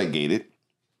 Relegated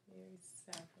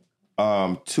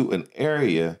to an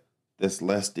area that's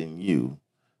less than you,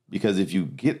 because if you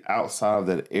get outside of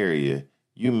that area,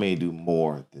 you may do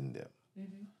more than them.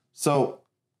 So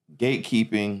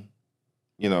gatekeeping,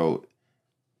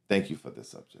 thank you for this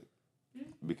subject,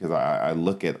 because I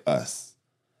look at us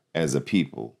as a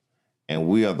people. And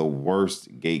we are the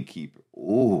worst gatekeeper.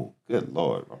 Ooh, good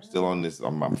Lord. I'm still on this.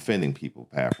 I'm offending people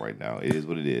path right now. It is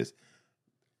what it is.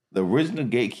 The original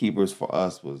gatekeepers for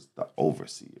us was the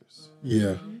overseers.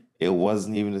 Yeah. It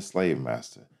wasn't even the slave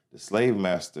master. The slave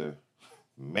master,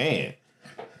 man.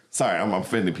 Sorry, I'm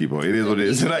offending people. It is what it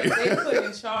is. They put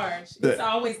in charge. It's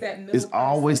always that middle It's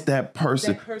always that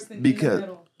person. Because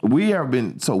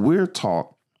we're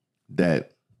taught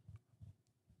that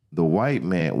the white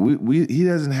man, he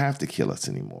doesn't have to kill us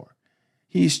anymore.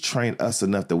 He's trained us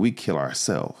enough that we kill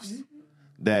ourselves.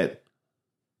 That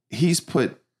he's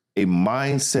put a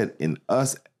mindset in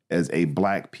us as a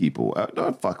black people,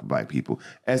 not fuck black people,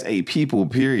 as a people,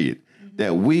 period,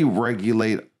 that we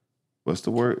regulate, what's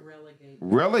the word?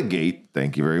 Relegate.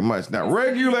 Thank you very much. Now,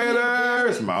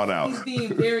 regulators, mount out. He's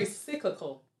being very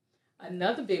cyclical.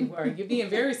 Another big word. You're being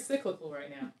very cyclical right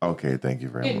now. Okay, thank you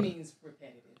very much. It means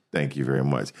repetitive. Thank you very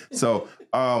much. So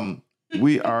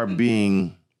we're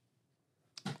being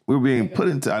put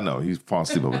into, I know he's falling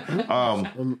asleep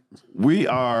over.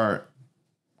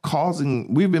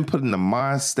 We've been put in the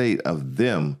mind state of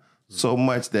them so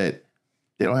much that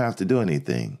they don't have to do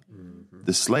anything.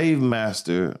 The slave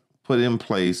master put in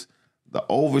place the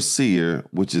overseer,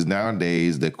 which is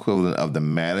nowadays the equivalent of the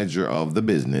manager of the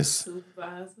business,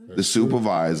 the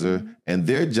supervisor, and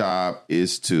their job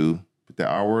is to, put that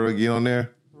R word again on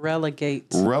there,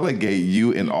 Relegate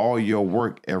you in all your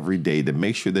work every day to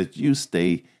make sure that you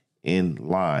stay in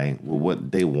line with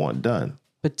what they want done.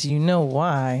 But do you know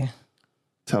why?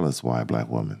 Tell us why, black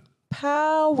woman.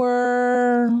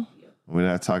 Power. We're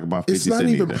not talking about 50 It's not Cent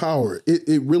even either. power.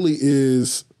 It really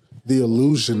is the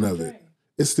illusion of it.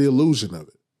 It's the illusion of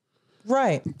it.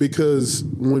 Right. Because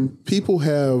when people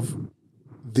have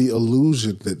the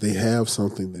illusion that they have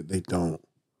something that they don't,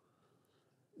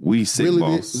 We sick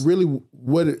boss. really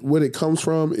what it comes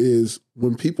from is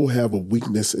when people have a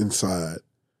weakness inside,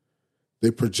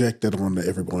 they project that onto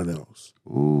everyone else.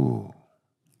 Ooh.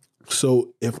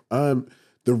 So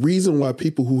the reason why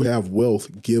people who have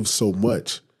wealth give so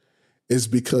much is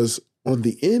because on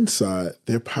the inside,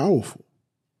 they're powerful.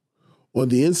 On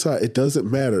the inside, it doesn't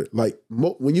matter. Like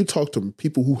when you talk to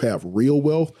people who have real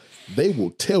wealth, they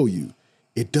will tell you,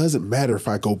 it doesn't matter if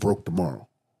I go broke tomorrow.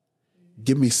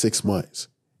 give me 6 months.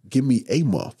 Give me a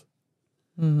month.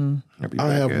 I'll be I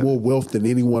back have at more it. wealth than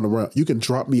anyone around. You can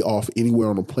drop me off anywhere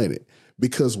on the planet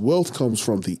because wealth comes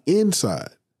from the inside.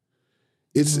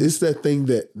 It's that thing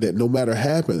that no matter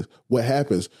what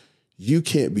happens, you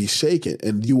can't be shaken,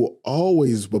 and you will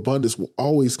always, abundance will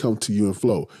always come to you and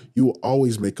flow. You will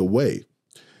always make a way.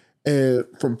 And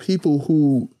from people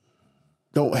who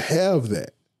don't have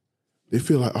that, they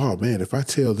feel like, oh man, if I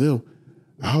tell them,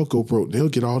 I'll go broke. They'll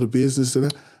get all the business.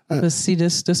 And But see,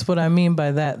 this what I mean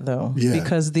by that, though, Yeah.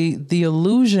 because the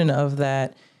illusion of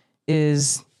that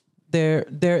is there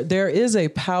is a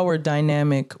power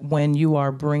dynamic when you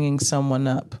are bringing someone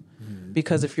up,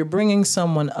 because if you're bringing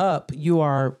someone up, you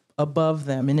are above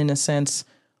them, and in a sense,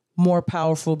 more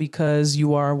powerful because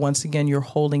you are, once again, you're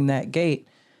holding that gate,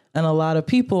 and a lot of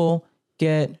people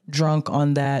get drunk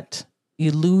on that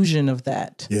illusion of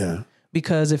that. yeah,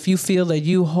 Because if you feel that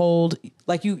you hold,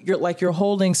 you're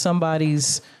holding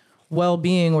somebody's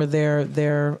well-being or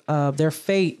their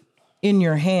fate in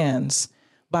your hands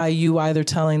by you either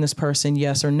telling this person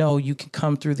yes or no, you can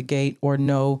come through the gate, or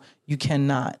no, you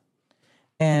cannot.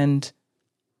 And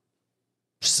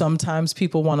sometimes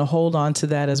people want to hold on to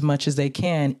that as much as they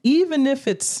can, even if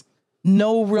it's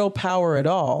no real power at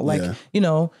all. Like, Yeah.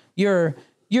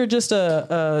 You're just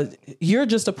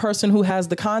a person who has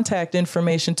the contact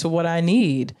information to what I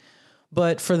need.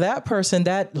 But for that person,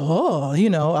 I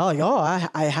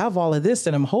have all of this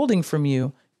that I'm holding from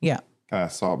you. Yeah. Can I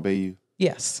Salt Bay you?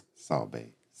 Yes. Salt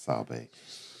Bay.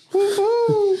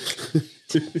 Woo-hoo.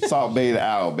 Salt Bay the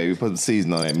owl, baby. Put some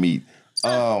seasoning on that meat.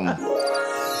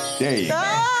 There you go.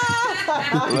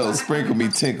 A little sprinkle me,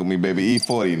 tinkle me, baby.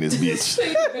 E40 in this bitch.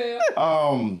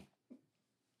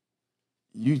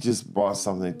 You just brought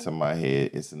something to my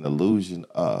head. It's an illusion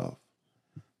of,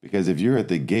 because if you're at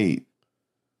the gate,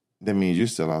 that means you're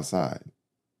still outside.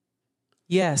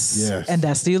 Yes. Yes. And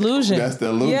that's the illusion. That's the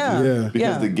illusion. Yeah.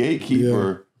 Because the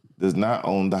gatekeeper does not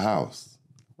own the house.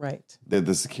 Right. They're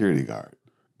the security guard.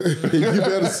 you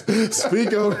better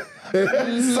speak on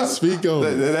it. Speak on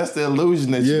it. That's the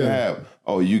illusion that you Yeah. have.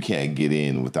 Oh, you can't get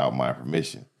in without my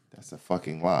permission. That's a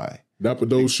fucking lie. Not put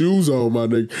those shoes on, my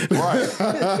nigga.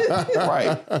 Right.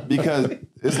 Right. Because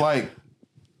it's like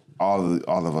all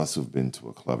of us who've been to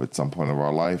a club at some point of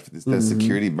our life, it's that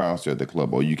security bouncer at the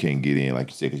club. Oh, you can't get in, like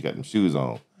you said, because you got them shoes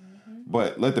on.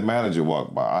 But let the manager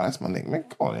walk by. Oh, that's my nigga. Man,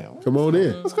 come on in. Come on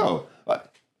in. Let's go. Like,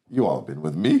 you all been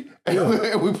with me.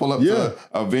 And we pull up to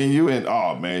a venue and,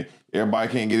 oh, man,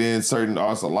 everybody can't get in certain,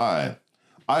 it's a line.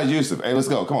 I Yusuf, hey, let's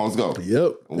go. Come on, let's go.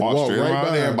 Yep. Walk straight right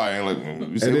around by. everybody. And, you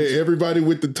And say, then everybody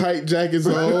with the tight jackets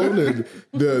on and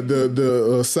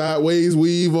the sideways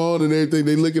weave on and everything,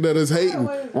 they looking at us hating.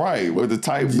 right, with the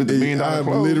type, with the $1 million I'm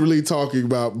clothes. literally talking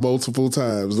about multiple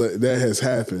times that has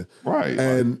happened. Right.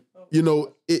 And,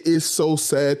 it is so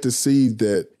sad to see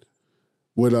that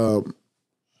with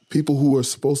people who are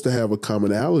supposed to have a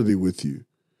commonality with you,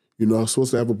 are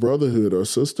supposed to have a brotherhood or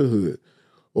sisterhood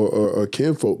or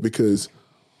kinfolk, because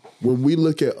when we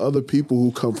look at other people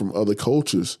who come from other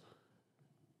cultures,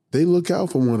 they look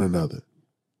out for one another.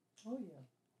 Oh, yeah.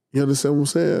 You understand what I'm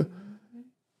saying?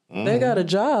 They got a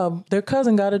job. Their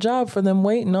cousin got a job for them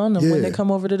waiting on them when Yeah. they come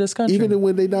over to this country. Even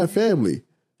when they not family.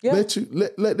 Yeah.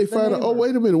 Let they find out, oh,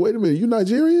 wait a minute. You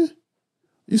Nigerian?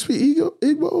 You speak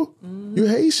Igbo? You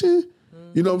Haitian?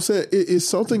 You know what I'm saying? It's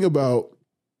something about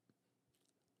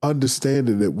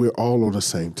understanding that we're all on the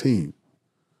same team.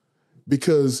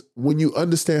 Because when you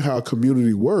understand how a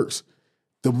community works,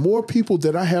 the more people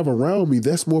that I have around me,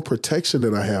 that's more protection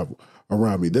that I have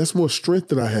around me. That's more strength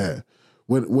that I have.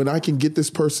 When I can get this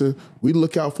person, we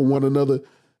look out for one another.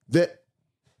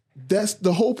 That's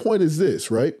the whole point is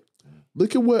this, right?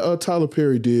 Look at what Tyler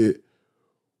Perry did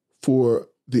for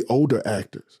the older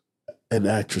actors and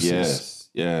actresses.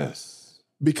 Yes.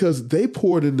 Because they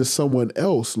poured into someone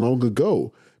else long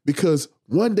ago. Because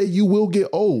one day you will get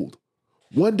old.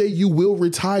 One day you will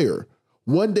retire.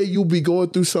 One day you'll be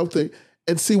going through something.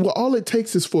 And see, all it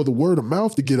takes is for the word of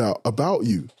mouth to get out about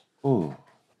you. Ooh.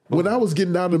 When I was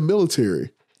getting out of the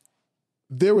military,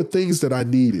 there were things that I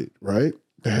needed, right,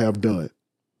 to have done.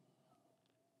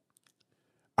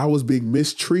 I was being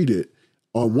mistreated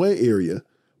on one area,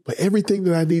 but everything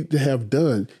that I needed to have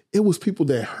done, it was people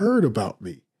that heard about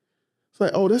me. It's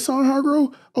like, oh, that's Aunt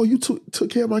Hargrove? Oh, you took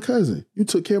care of my cousin. You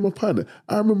took care of my partner.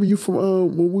 I remember you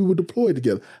from when we were deployed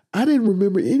together. I didn't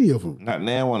remember any of them. Not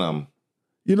now one of them.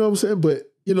 You know what I'm saying? But,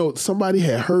 somebody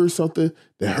had heard something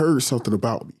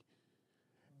about me.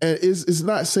 And it's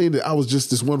not saying that I was just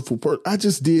this wonderful person. I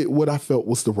just did what I felt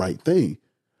was the right thing.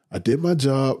 I did my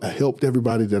job. I helped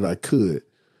everybody that I could.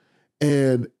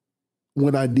 And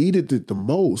when I needed it the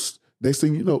most, next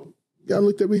thing you know, Guy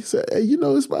looked at me and said, hey, you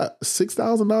know, it's about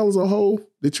 $6,000 a hole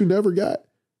that you never got.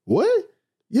 What?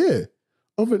 Yeah.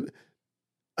 I've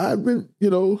been, you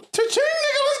know. Cha-ching,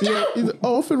 nigga, let's go.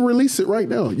 I'm finna release it right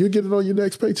now. You'll get it on your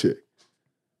next paycheck.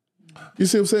 You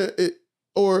see what I'm saying?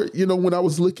 Or, you know, when I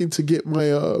was looking to get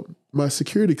my my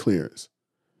security clearance,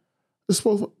 it's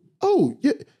supposed to, oh,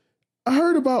 yeah, I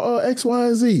heard about X, Y,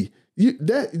 and Z.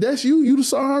 That's you? You the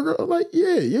Sahar girl? I'm like,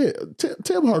 yeah.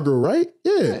 Tim Harger, right?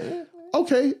 Yeah.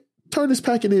 Okay, turn this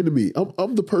packet into me.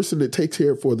 I'm the person that takes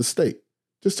care for the state.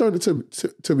 Just turn it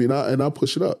to me and I'll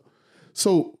push it up.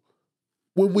 So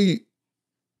when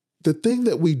the thing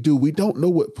that we do, we don't know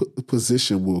what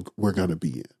position we're going to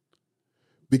be in.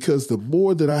 Because the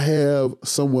more that I have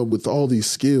someone with all these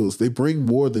skills, they bring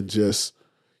more than just,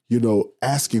 you know,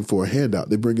 asking for a handout.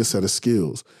 They bring a set of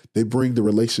skills. They bring the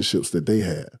relationships that they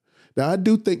have. Now, I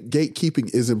do think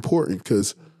gatekeeping is important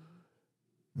because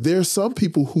there are some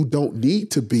people who don't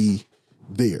need to be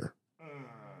there.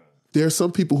 There are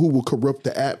some people who will corrupt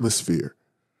the atmosphere.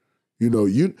 You know,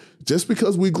 just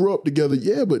because we grew up together,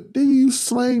 yeah, but then you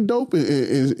slang dope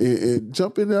and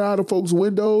jump in and out of folks'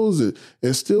 windows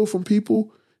and steal from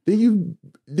people.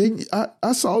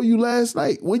 I saw you last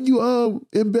night when you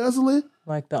embezzling.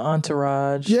 Like the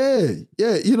entourage. Yeah,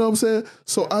 you know what I'm saying?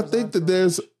 So I think that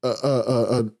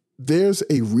there's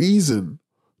a reason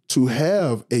to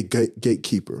have a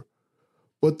gatekeeper.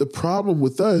 But the problem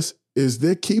with us is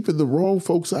they're keeping the wrong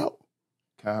folks out.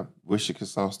 Can I wish you could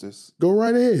sauce this? Go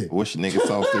right ahead. Wish you nigga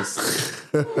sauce this.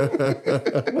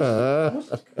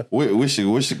 wish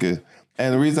you could.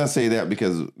 And the reason I say that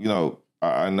because, you know,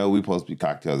 I know we supposed to be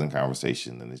cocktails and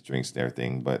conversation and it's drinks and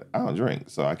everything, but I don't drink,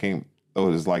 so I can't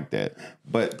throw it as like that.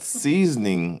 But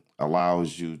seasoning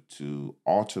allows you to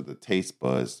alter the taste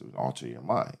buds and alter your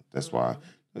mind. That's why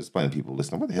there's plenty of people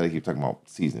listening. What the hell do you keep talking about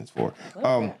seasonings for?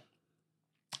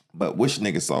 But wish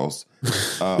nigga sauce.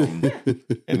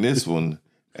 And this one,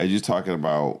 as you're talking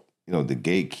about, you know, the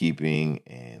gatekeeping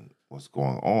and what's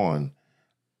going on,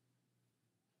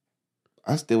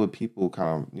 I still with people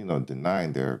kind of, you know,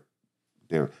 denying their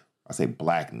I say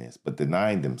blackness, but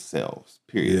denying themselves,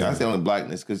 period. Yeah. I say only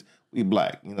blackness because we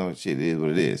black, you know, shit is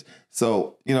what it is.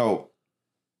 So, you know,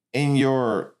 in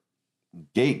your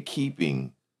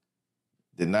gatekeeping,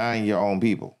 denying your own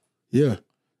people. Yeah.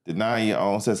 Denying your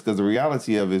own sense, because the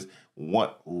reality of it is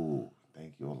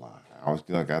thank you a lot. I always,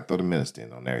 you know, got to throw the minister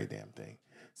in on every damn thing.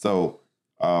 So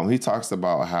he talks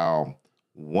about how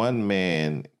one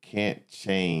man can't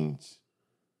change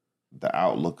the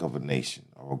outlook of a nation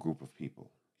or a group of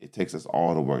people. It takes us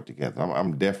all to work together.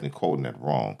 I'm definitely quoting that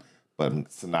wrong, but I'm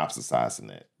synopsisizing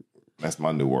that. That's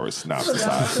my new word,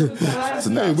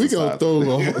 synopsisizing. Hey, we gonna throw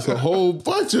a whole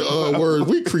bunch of words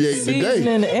we create today.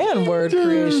 Seasoning and word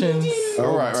creations.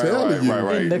 All right.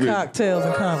 In the cocktails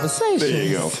and conversations. There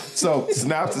you go. So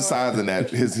synopsisizing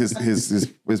that,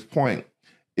 his point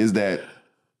is that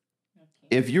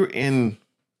if you're in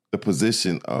the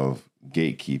position of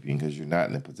gatekeeping, because you're not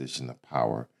in a position of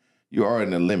power, you are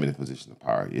in a limited position of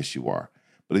power. Yes, you are.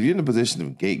 But if you're in a position of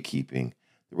gatekeeping,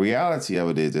 the reality of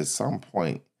it is at some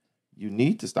point, you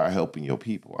need to start helping your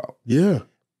people out. Yeah.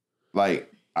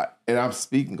 Like, and I'm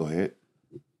speaking, go ahead.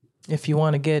 If you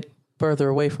want to get further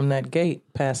away from that gate,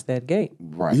 past that gate.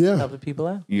 Right. Yeah. Help the people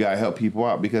out. You got to help people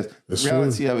out because the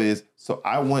reality of it is, so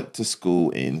I went to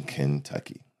school in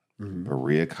Kentucky,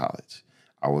 Berea College.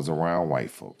 I was around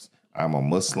white folks. I'm a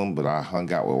Muslim, but I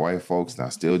hung out with white folks and I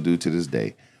still do to this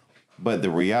day. But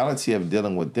the reality of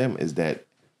dealing with them is that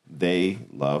they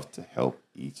love to help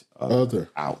each other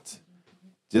out.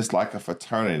 Just like a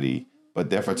fraternity,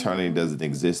 but their fraternity doesn't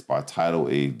exist by title,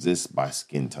 it exists by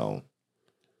skin tone.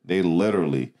 They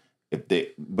literally,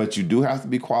 but you do have to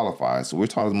be qualified. So we're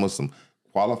taught as Muslim,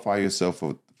 qualify yourself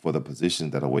for the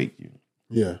positions that await you.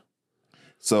 Yeah.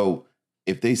 So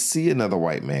if they see another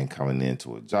white man coming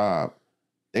into a job,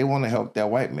 they want to help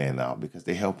that white man out because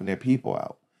they're helping their people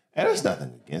out. And there's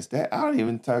nothing against that. I don't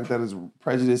even take that as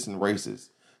prejudice and racist.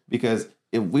 Because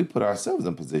if we put ourselves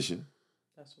in position,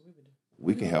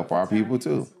 we can help our people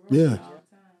too. Yeah.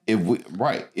 If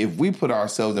we put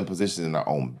ourselves in positions in our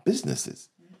own businesses,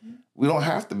 we don't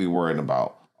have to be worried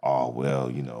about,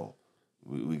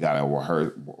 we got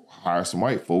to hire some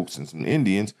white folks and some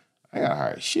Indians. I got to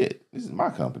hire shit. This is my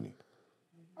company.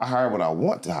 I hire what I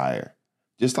want to hire.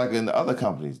 Just like in the other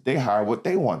companies, they hire what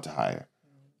they want to hire.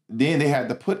 Then they had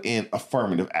to put in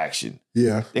affirmative action.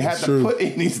 Yeah. They had to put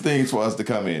in these things for us to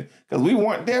come in because we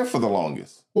weren't there for the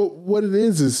longest. Well, what it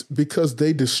is because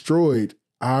they destroyed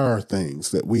our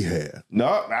things that we had. No,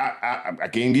 I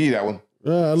can't give you that one.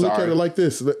 I look at it like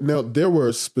this. Now, there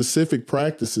were specific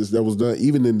practices that was done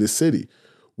even in this city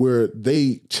where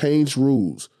they changed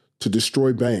rules to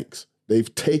destroy banks.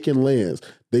 They've taken lands.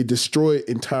 They destroyed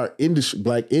entire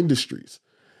black industries.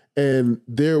 And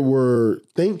there were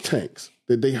think tanks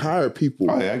that they hired people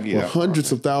for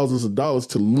hundreds of thousands of dollars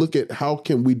to look at how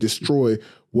can we destroy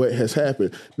what has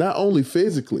happened. Not only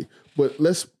physically, but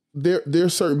there are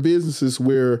certain businesses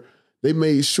where they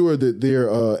made sure that their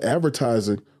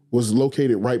advertising was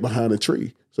located right behind a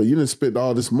tree. So you didn't spend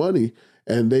all this money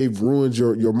and they've ruined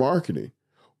your marketing.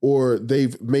 Or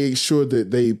they've made sure that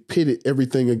they pitted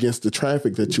everything against the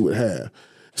traffic that you would have.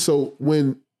 So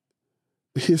when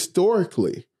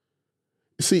historically,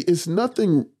 see, it's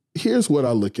nothing. Here's what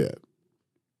I look at.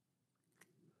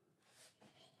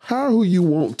 Hire who you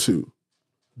want to.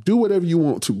 Do whatever you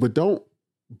want to, but don't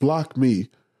block me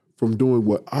from doing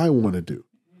what I want to do.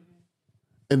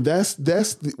 And that's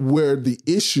where the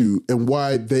issue and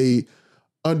why they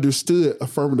understood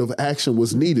affirmative action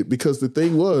was needed. Because the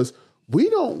thing was,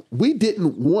 we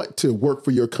didn't want to work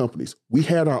for your companies. We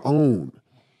had our own.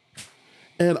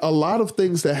 And a lot of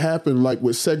things that happened, like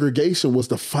with segregation, was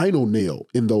the final nail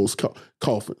in those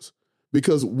coffins.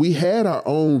 Because we had our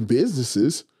own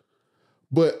businesses,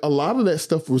 but a lot of that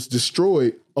stuff was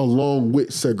destroyed along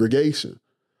with segregation.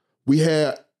 We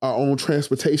had our own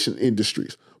transportation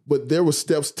industries, but there were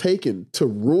steps taken to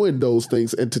ruin those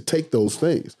things and to take those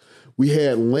things. We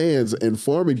had lands and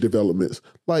farming developments,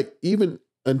 like even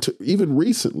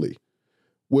recently,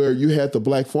 where you had the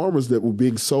black farmers that were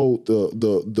being sold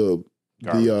the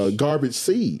garbage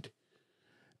seed,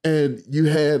 and you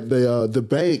had the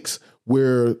banks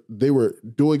where they were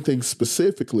doing things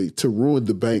specifically to ruin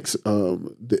the banks,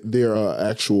 their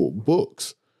actual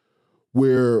books.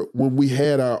 Where when we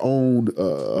had our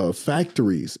own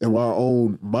factories and our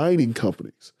own mining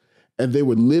companies, and they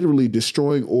were literally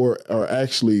destroying or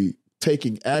actually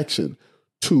taking action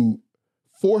to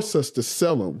force us to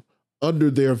sell them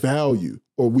under their value,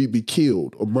 or we'd be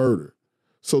killed or murdered.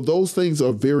 So those things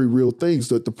are very real things.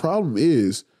 But the problem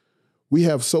is we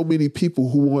have so many people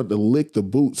who want to lick the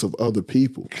boots of other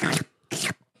people.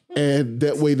 And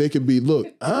that way they can be, look,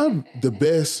 I'm the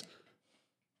best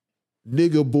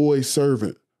nigga boy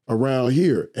servant around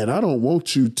here. And I don't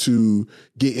want you to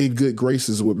get in good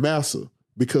graces with massa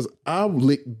because I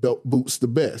lick boots the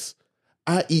best.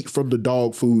 I eat from the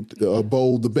dog food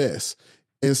bowl the best.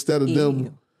 Instead of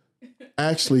them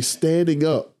actually standing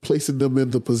up, placing them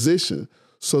in the position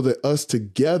so that us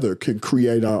together can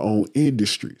create our own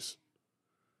industries,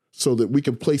 so that we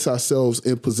can place ourselves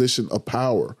in position of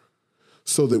power,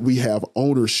 so that we have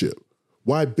ownership.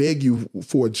 Why beg you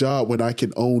for a job when I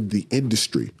can own the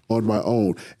industry on my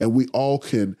own and we all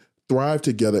can thrive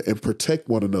together and protect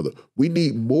one another? We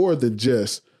need more than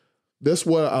just, that's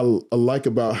what I like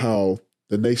about how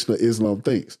the Nation of Islam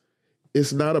thinks.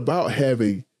 It's not about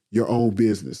having your own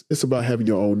business. It's about having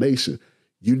your own nation.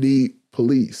 You need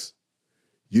police.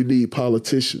 You need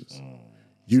politicians.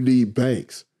 You need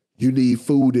banks. You need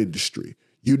food industry.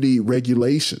 You need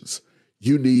regulations.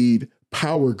 You need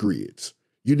power grids.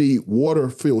 You need water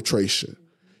filtration.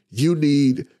 You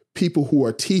need people who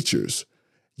are teachers.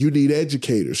 You need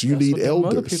educators. You need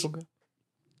elders.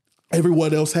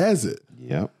 Everyone else has it.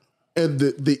 Yep. And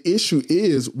the issue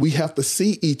is we have to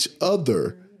see each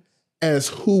other as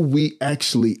who we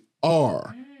actually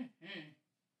are.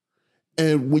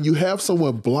 And when you have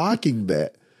someone blocking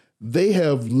that, they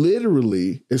have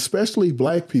literally, especially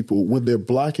black people, when they're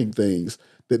blocking things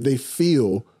that they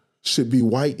feel should be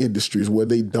white industries, where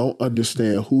they don't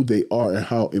understand who they are and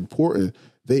how important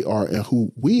they are and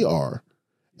who we are.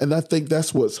 And I think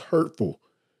that's what's hurtful,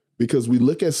 because we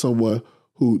look at someone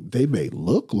who they may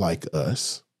look like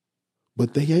us,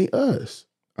 but they ain't us.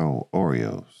 Oh,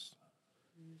 Oreos.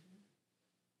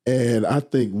 And I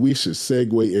think we should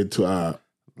segue into our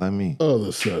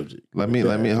other subject. Let me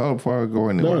hold before I go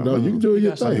in there. No, you can do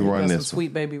your thing. Run Some this.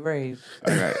 Sweet Baby Rave.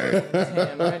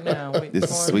 Right now. This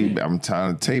is sweet. I'm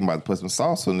trying to tell you, I'm about to put some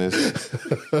sauce on this.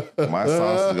 My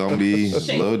sauce is gonna be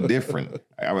a little different.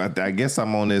 I guess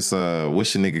I'm on this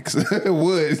wish a nigga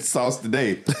would sauce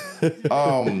today.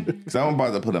 Because I'm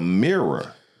about to put a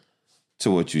mirror to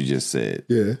what you just said.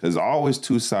 Yeah. There's always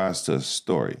two sides to a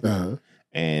story. Uh-huh.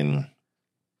 And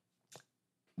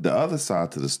the other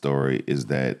side to the story is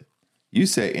that you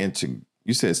said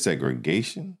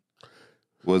segregation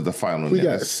was the final. We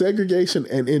got segregation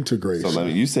and integration. So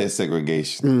you said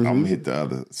segregation. Mm-hmm. I'm gonna hit the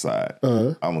other side.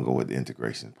 Uh-huh. I'm gonna go with the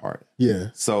integration part. Yeah.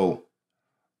 So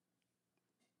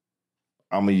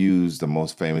I'm gonna use the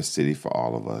most famous city for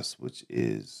all of us, which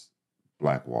is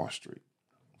Black Wall Street.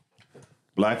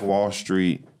 Black Wall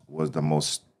Street was the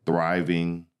most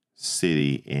thriving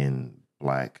city in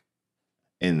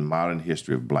modern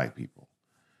history of Black people.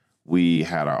 We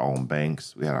had our own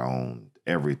banks. We had our own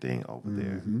everything over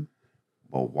there.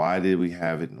 But why did we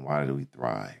have it and why did we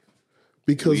thrive?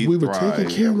 Because we were taking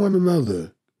care of one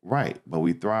another. Right. But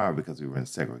we thrived because we were in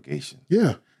segregation.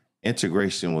 Yeah.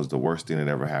 Integration was the worst thing that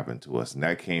ever happened to us. And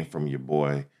that came from your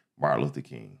boy, Martin Luther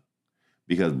King.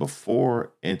 Because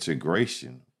before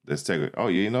integration, oh,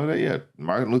 you know that? Yeah.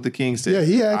 Martin Luther King said, yeah,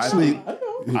 he actually...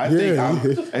 I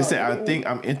think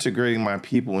I'm integrating my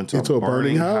people into a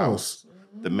burning house.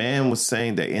 The man was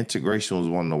saying that integration was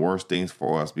one of the worst things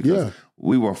for us because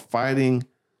we were fighting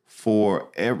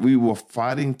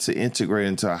to integrate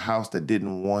into a house that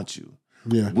didn't want you.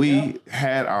 Yeah. We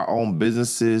had our own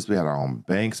businesses, we had our own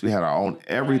banks, we had our own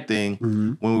everything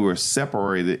when we were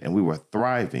separated and we were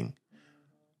thriving.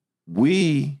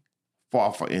 We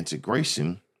fought for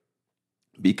integration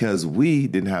because we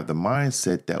didn't have the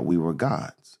mindset that we were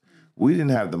gods. We didn't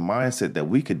have the mindset that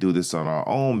we could do this on our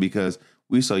own because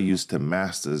we so used to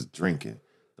masters drinking.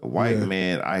 The white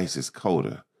man ice is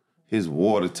colder. His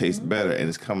water tastes better and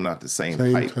it's coming out the same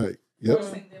pipe. Yep.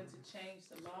 Forcing them to change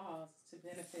the laws to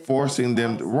benefit. Forcing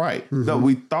them, right. No,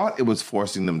 we thought it was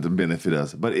forcing them to benefit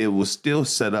us, but it was still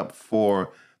set up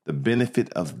for the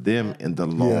benefit of them in the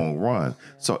long run.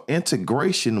 So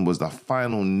integration was the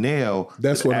final nail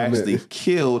that actually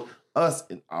killed us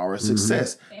in our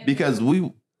success. Because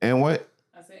we, and what?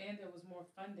 I said, and there was more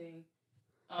funding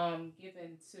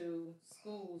given to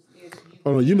schools. If you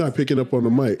Hold on, you're not picking up on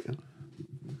the mic.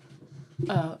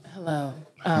 Hello.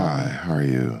 Hi, how are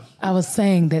you? I was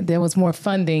saying that there was more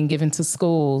funding given to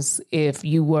schools. If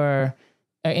you were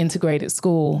an integrated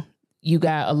school, you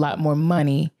got a lot more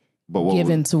money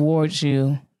given towards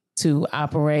you to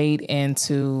operate and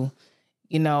to,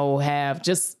 have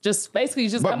just basically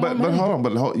just got more money.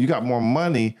 But hold on, you got more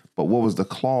money, but what was the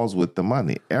clause with the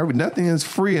money? Nothing is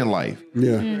free in life.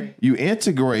 Yeah. You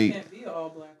integrate.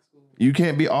 You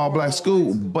can't be all black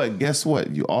school, but guess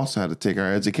what? You also have to take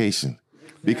our education.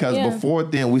 Because before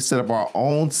then, we set up our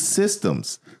own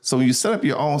systems. So when you set up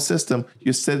your own system,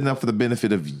 you're setting up for the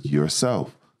benefit of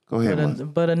yourself. Go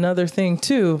ahead. But another thing,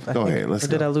 too. Go ahead. Let's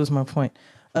go. Did I lose my point?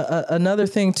 Another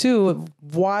thing, too,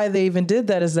 why they even did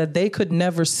that is that they could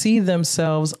never see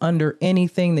themselves under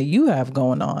anything that you have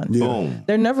going on. Yeah. Boom.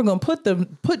 They're never going to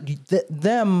put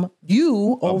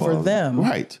you over them.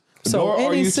 Right. So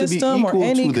any system or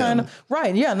any kind of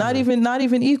not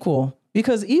even equal,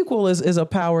 because equal is a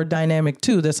power dynamic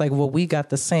too. That's like, well, we got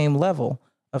the same level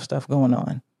of stuff going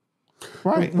on.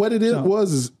 Right. What it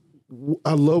is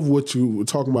I love what you were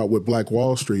talking about with Black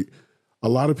Wall Street. A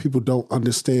lot of people don't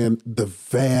understand the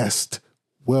vast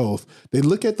wealth. They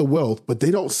look at the wealth, but they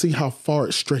don't see how far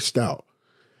it stretched out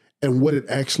and what it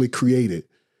actually created.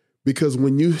 Because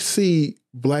when you see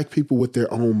Black people with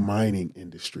their own mining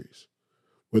industries,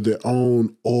 with their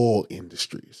own oil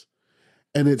industries.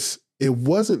 And it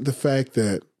wasn't the fact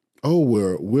that,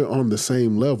 we're on the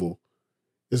same level.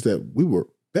 It's that we were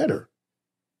better.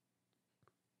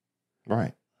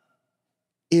 Right.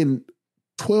 In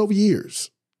 12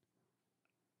 years,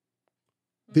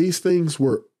 these things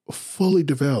were fully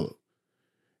developed.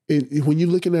 And when you're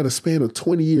looking at a span of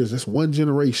 20 years, that's one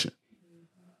generation.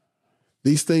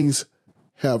 These things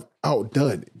have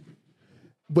outdone it.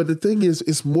 But the thing is,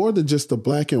 it's more than just the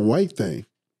black and white thing.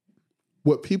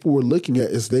 What people were looking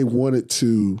at is they wanted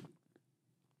to,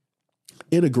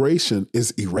 integration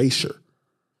is erasure.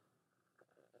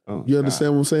 Oh, you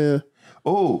understand what I'm saying?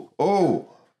 Oh,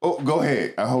 go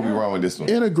ahead. I hope you're wrong with this one.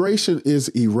 Integration is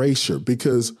erasure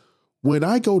because when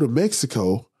I go to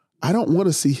Mexico, I don't want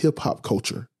to see hip hop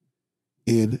culture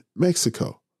in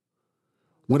Mexico.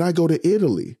 When I go to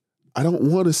Italy, I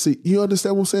don't want to see, you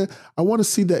understand what I'm saying? I want to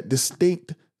see that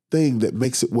distinct thing that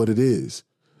makes it what it is.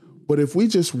 But if we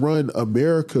just run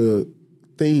America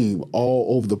theme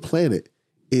all over the planet,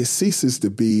 it ceases to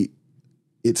be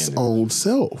its own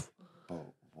self.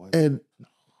 And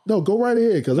no, go right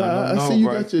ahead, because I see you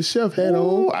got your chef hat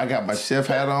on. I got my chef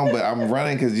hat on, but I'm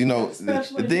running because,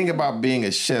 the thing about being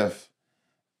a chef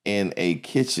in a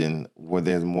kitchen where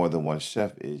there's more than one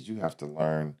chef is you have to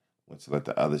learn when to let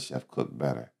the other chef cook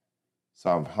better. So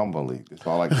I'm humbly, that's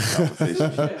all I like this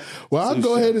conversation. Well,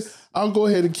 I'll go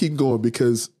ahead and keep going,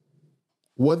 because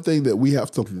one thing that we have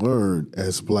to learn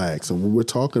as Blacks, and when we're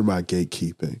talking about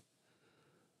gatekeeping,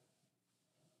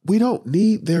 we don't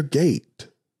need their gate.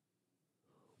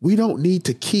 We don't need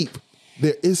to keep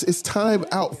there. It's time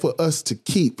out for us to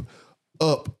keep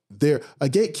up there. A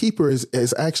gatekeeper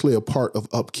is actually a part of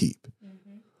upkeep.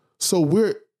 Mm-hmm. So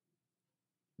we're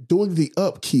doing the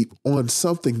upkeep on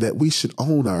something that we should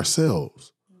own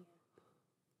ourselves.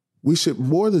 We should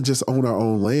more than just own our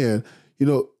own land.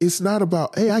 It's not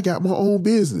about, hey, I got my own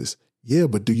business. Yeah,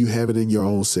 but do you have it in your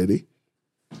own city?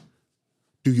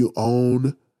 Do you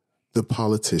own the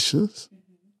politicians?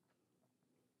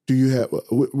 Do you have,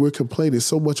 we're complaining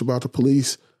so much about the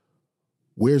police.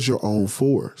 Where's your own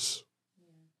force?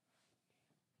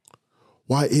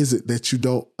 Why is it that you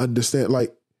don't understand?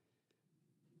 Like,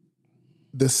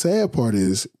 the sad part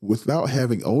is, without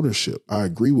having ownership, I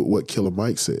agree with what Killer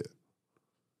Mike said.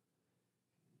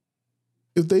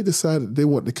 If they decided they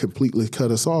want to completely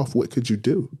cut us off, what could you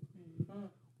do?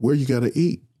 Where are you going to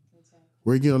eat?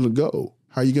 Where are you going to go?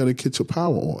 How are you going to get your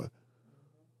power on?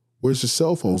 Where's your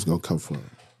cell phones going to come from?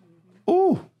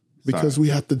 Ooh. Because we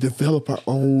have to develop our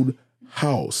own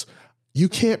house. You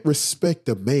can't respect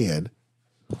a man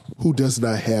who does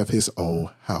not have his own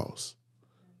house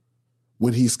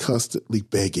when he's constantly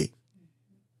begging.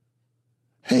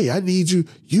 Hey, I need you.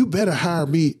 You better hire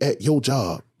me at your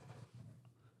job.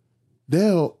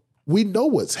 Now, we know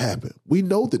what's happened. We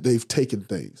know that they've taken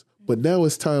things. But now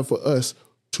it's time for us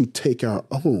to take our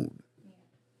own.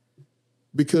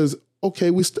 Because,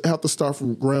 okay, we have to start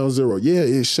from ground zero. Yeah,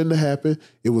 it shouldn't have happened.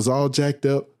 It was all jacked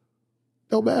up.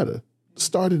 No matter.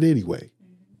 Start it anyway.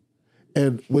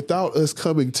 And without us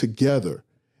coming together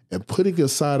and putting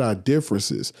aside our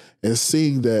differences and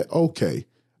seeing that, okay,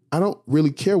 I don't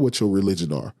really care what your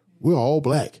religion are. We're all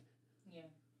black. Yeah.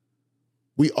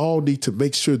 We all need to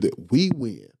make sure that we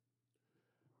win.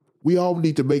 We all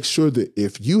need to make sure that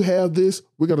if you have this,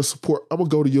 we're going to support. I'm going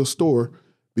to go to your store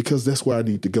because that's where I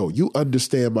need to go. You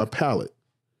understand my palate.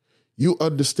 You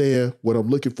understand what I'm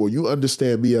looking for. You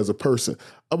understand me as a person.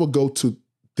 I'm going to go to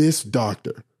this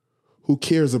doctor who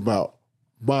cares about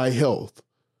my health.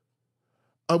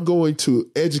 I'm going to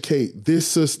educate this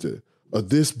sister or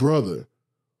this brother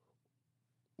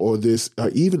or this, or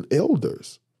even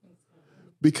elders.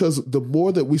 Because the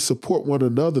more that we support one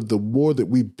another, the more that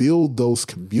we build those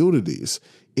communities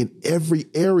in every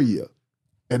area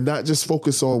and not just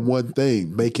focus on one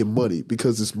thing, making money,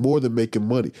 because it's more than making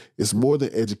money. It's more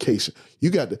than education.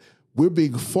 We're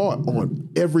being fought on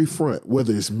every front,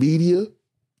 whether it's media,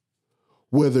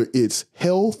 whether it's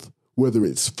health, whether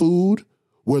it's food,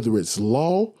 whether it's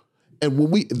law. And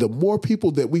the more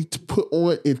people that we put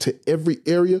on into every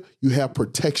area, you have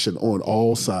protection on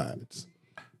all sides.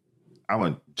 I'm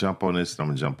going to jump on this and I'm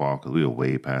going to jump off because we are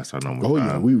way past our number. Oh,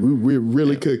 yeah. We're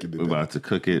really cooking today. We're about to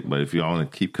cook it, but if you want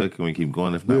to keep cooking, we keep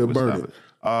going. If not, we'll stop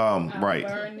it. Right.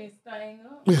 Burn this thing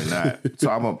up. We're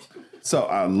not. So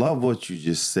I love what you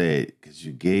just said because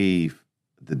you gave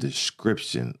the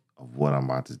description of what I'm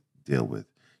about to deal with.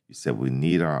 You said we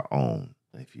need our own.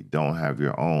 And if you don't have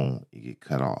your own, you get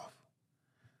cut off.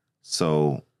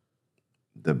 So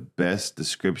the best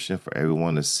description for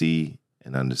everyone to see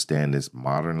and understand this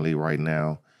modernly right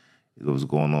now is what was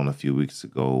going on a few weeks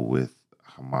ago with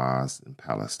Hamas and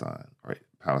Palestine, right?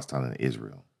 Palestine and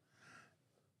Israel.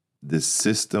 The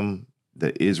system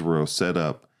that Israel set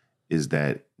up is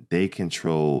that they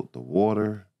control the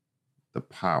water, the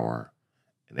power,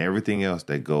 and everything else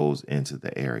that goes into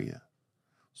the area.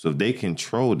 So if they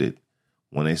controlled it,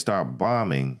 when they start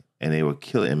bombing and they were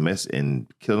killing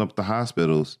up the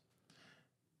hospitals,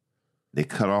 they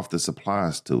cut off the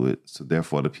supplies to it, so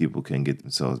therefore the people can get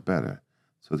themselves better.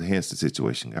 So hence the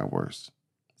situation got worse.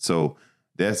 So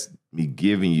that's me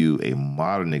giving you a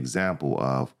modern example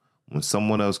of when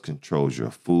someone else controls your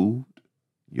food,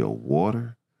 your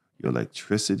water, your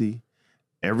electricity,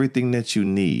 everything that you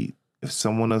need, if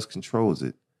someone else controls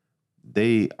it,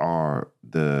 they are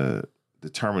the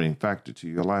determining factor to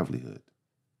your livelihood.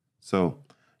 So,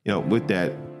 with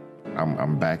that,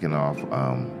 I'm backing off.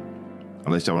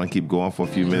 Unless y'all want to keep going for a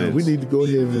few minutes. We need to go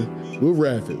ahead and we'll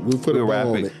wrap it. We'll wrap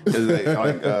it.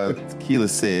 Like Keela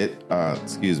said,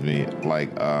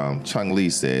 like Chung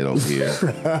Lee said over here,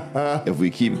 if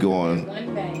we keep going,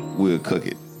 we'll cook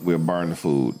it. We'll burn the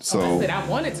food. So I said I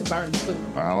wanted to burn the food.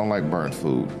 I don't like burnt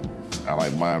food. I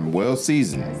like mine well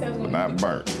seasoned, but not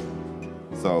burnt.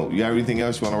 So you have anything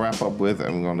else you want to wrap up with?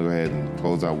 I'm going to go ahead and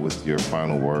close out with your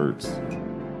final words.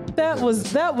 That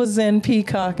was Zen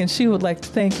Peacock, and she would like to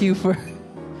thank you for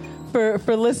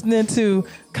listening to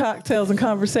Cocktails and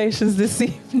Conversations this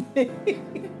evening.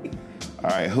 All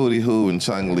right, Hootie Hoo and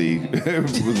Chung Lee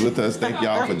was with us. Thank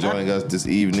y'all for joining us this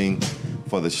evening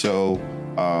for the show.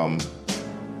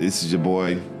 This is your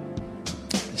boy.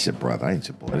 It's your brother. I ain't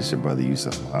your boy. It's your brother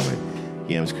Yusuf Muhammad.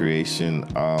 Yam's Creation.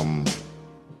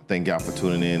 Thank y'all for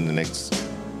tuning in. The next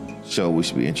show we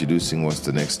should be introducing what's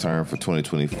the next term for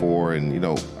 2024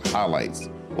 and highlights,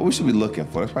 what we should be looking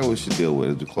for. That's probably what we should deal with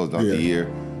as we close out the year.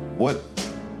 What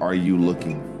are you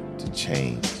looking to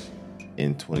change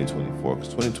in 2024?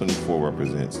 Because 2024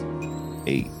 represents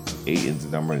 8 is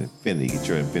the number of infinity. Get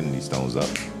your infinity stones up.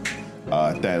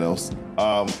 Thanos.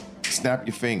 snap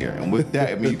your finger. And with that,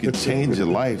 I mean, you can change your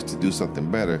life to do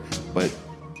something better, but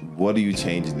what are you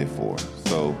changing it for?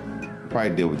 So we'll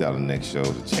probably deal with that on the next show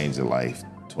to change your life,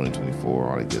 2024,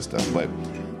 all that good stuff. But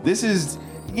this is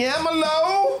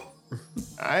Yamalo.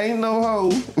 I ain't no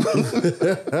hoe.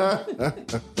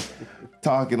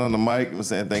 Talking on the mic. I'm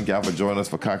saying thank y'all for joining us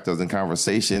for Cocktails and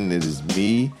Conversation. It is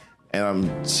me, and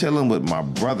I'm chilling with my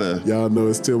brother. Y'all know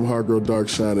it's Tim Hargrove, Dark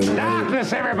Shining Light.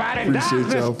 Darkness, everybody. Appreciate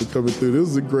Darkness. y'all for coming through. This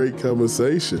was a great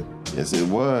conversation. Yes, it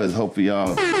was. Hopefully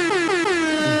y'all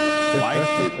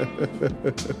liked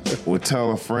it. Well,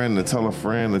 tell a friend to tell a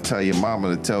friend to tell your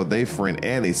mama to tell their friend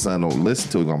and their son don't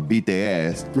listen to it. Gonna beat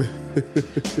their ass.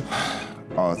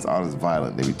 All this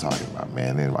violent they be talking about,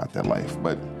 man. They ain't about that life.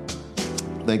 But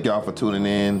thank y'all for tuning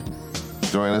in.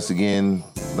 Join us again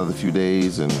another few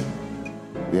days and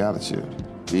be out of here.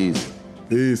 Peace.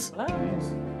 Peace.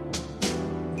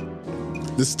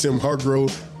 This is Tim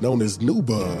Hargrove, known as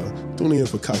Nuba. Tune in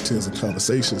for Cocktails and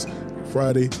Conversations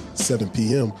Friday, 7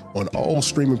 p.m. on all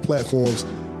streaming platforms.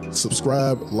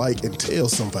 Subscribe, like, and tell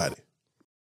somebody.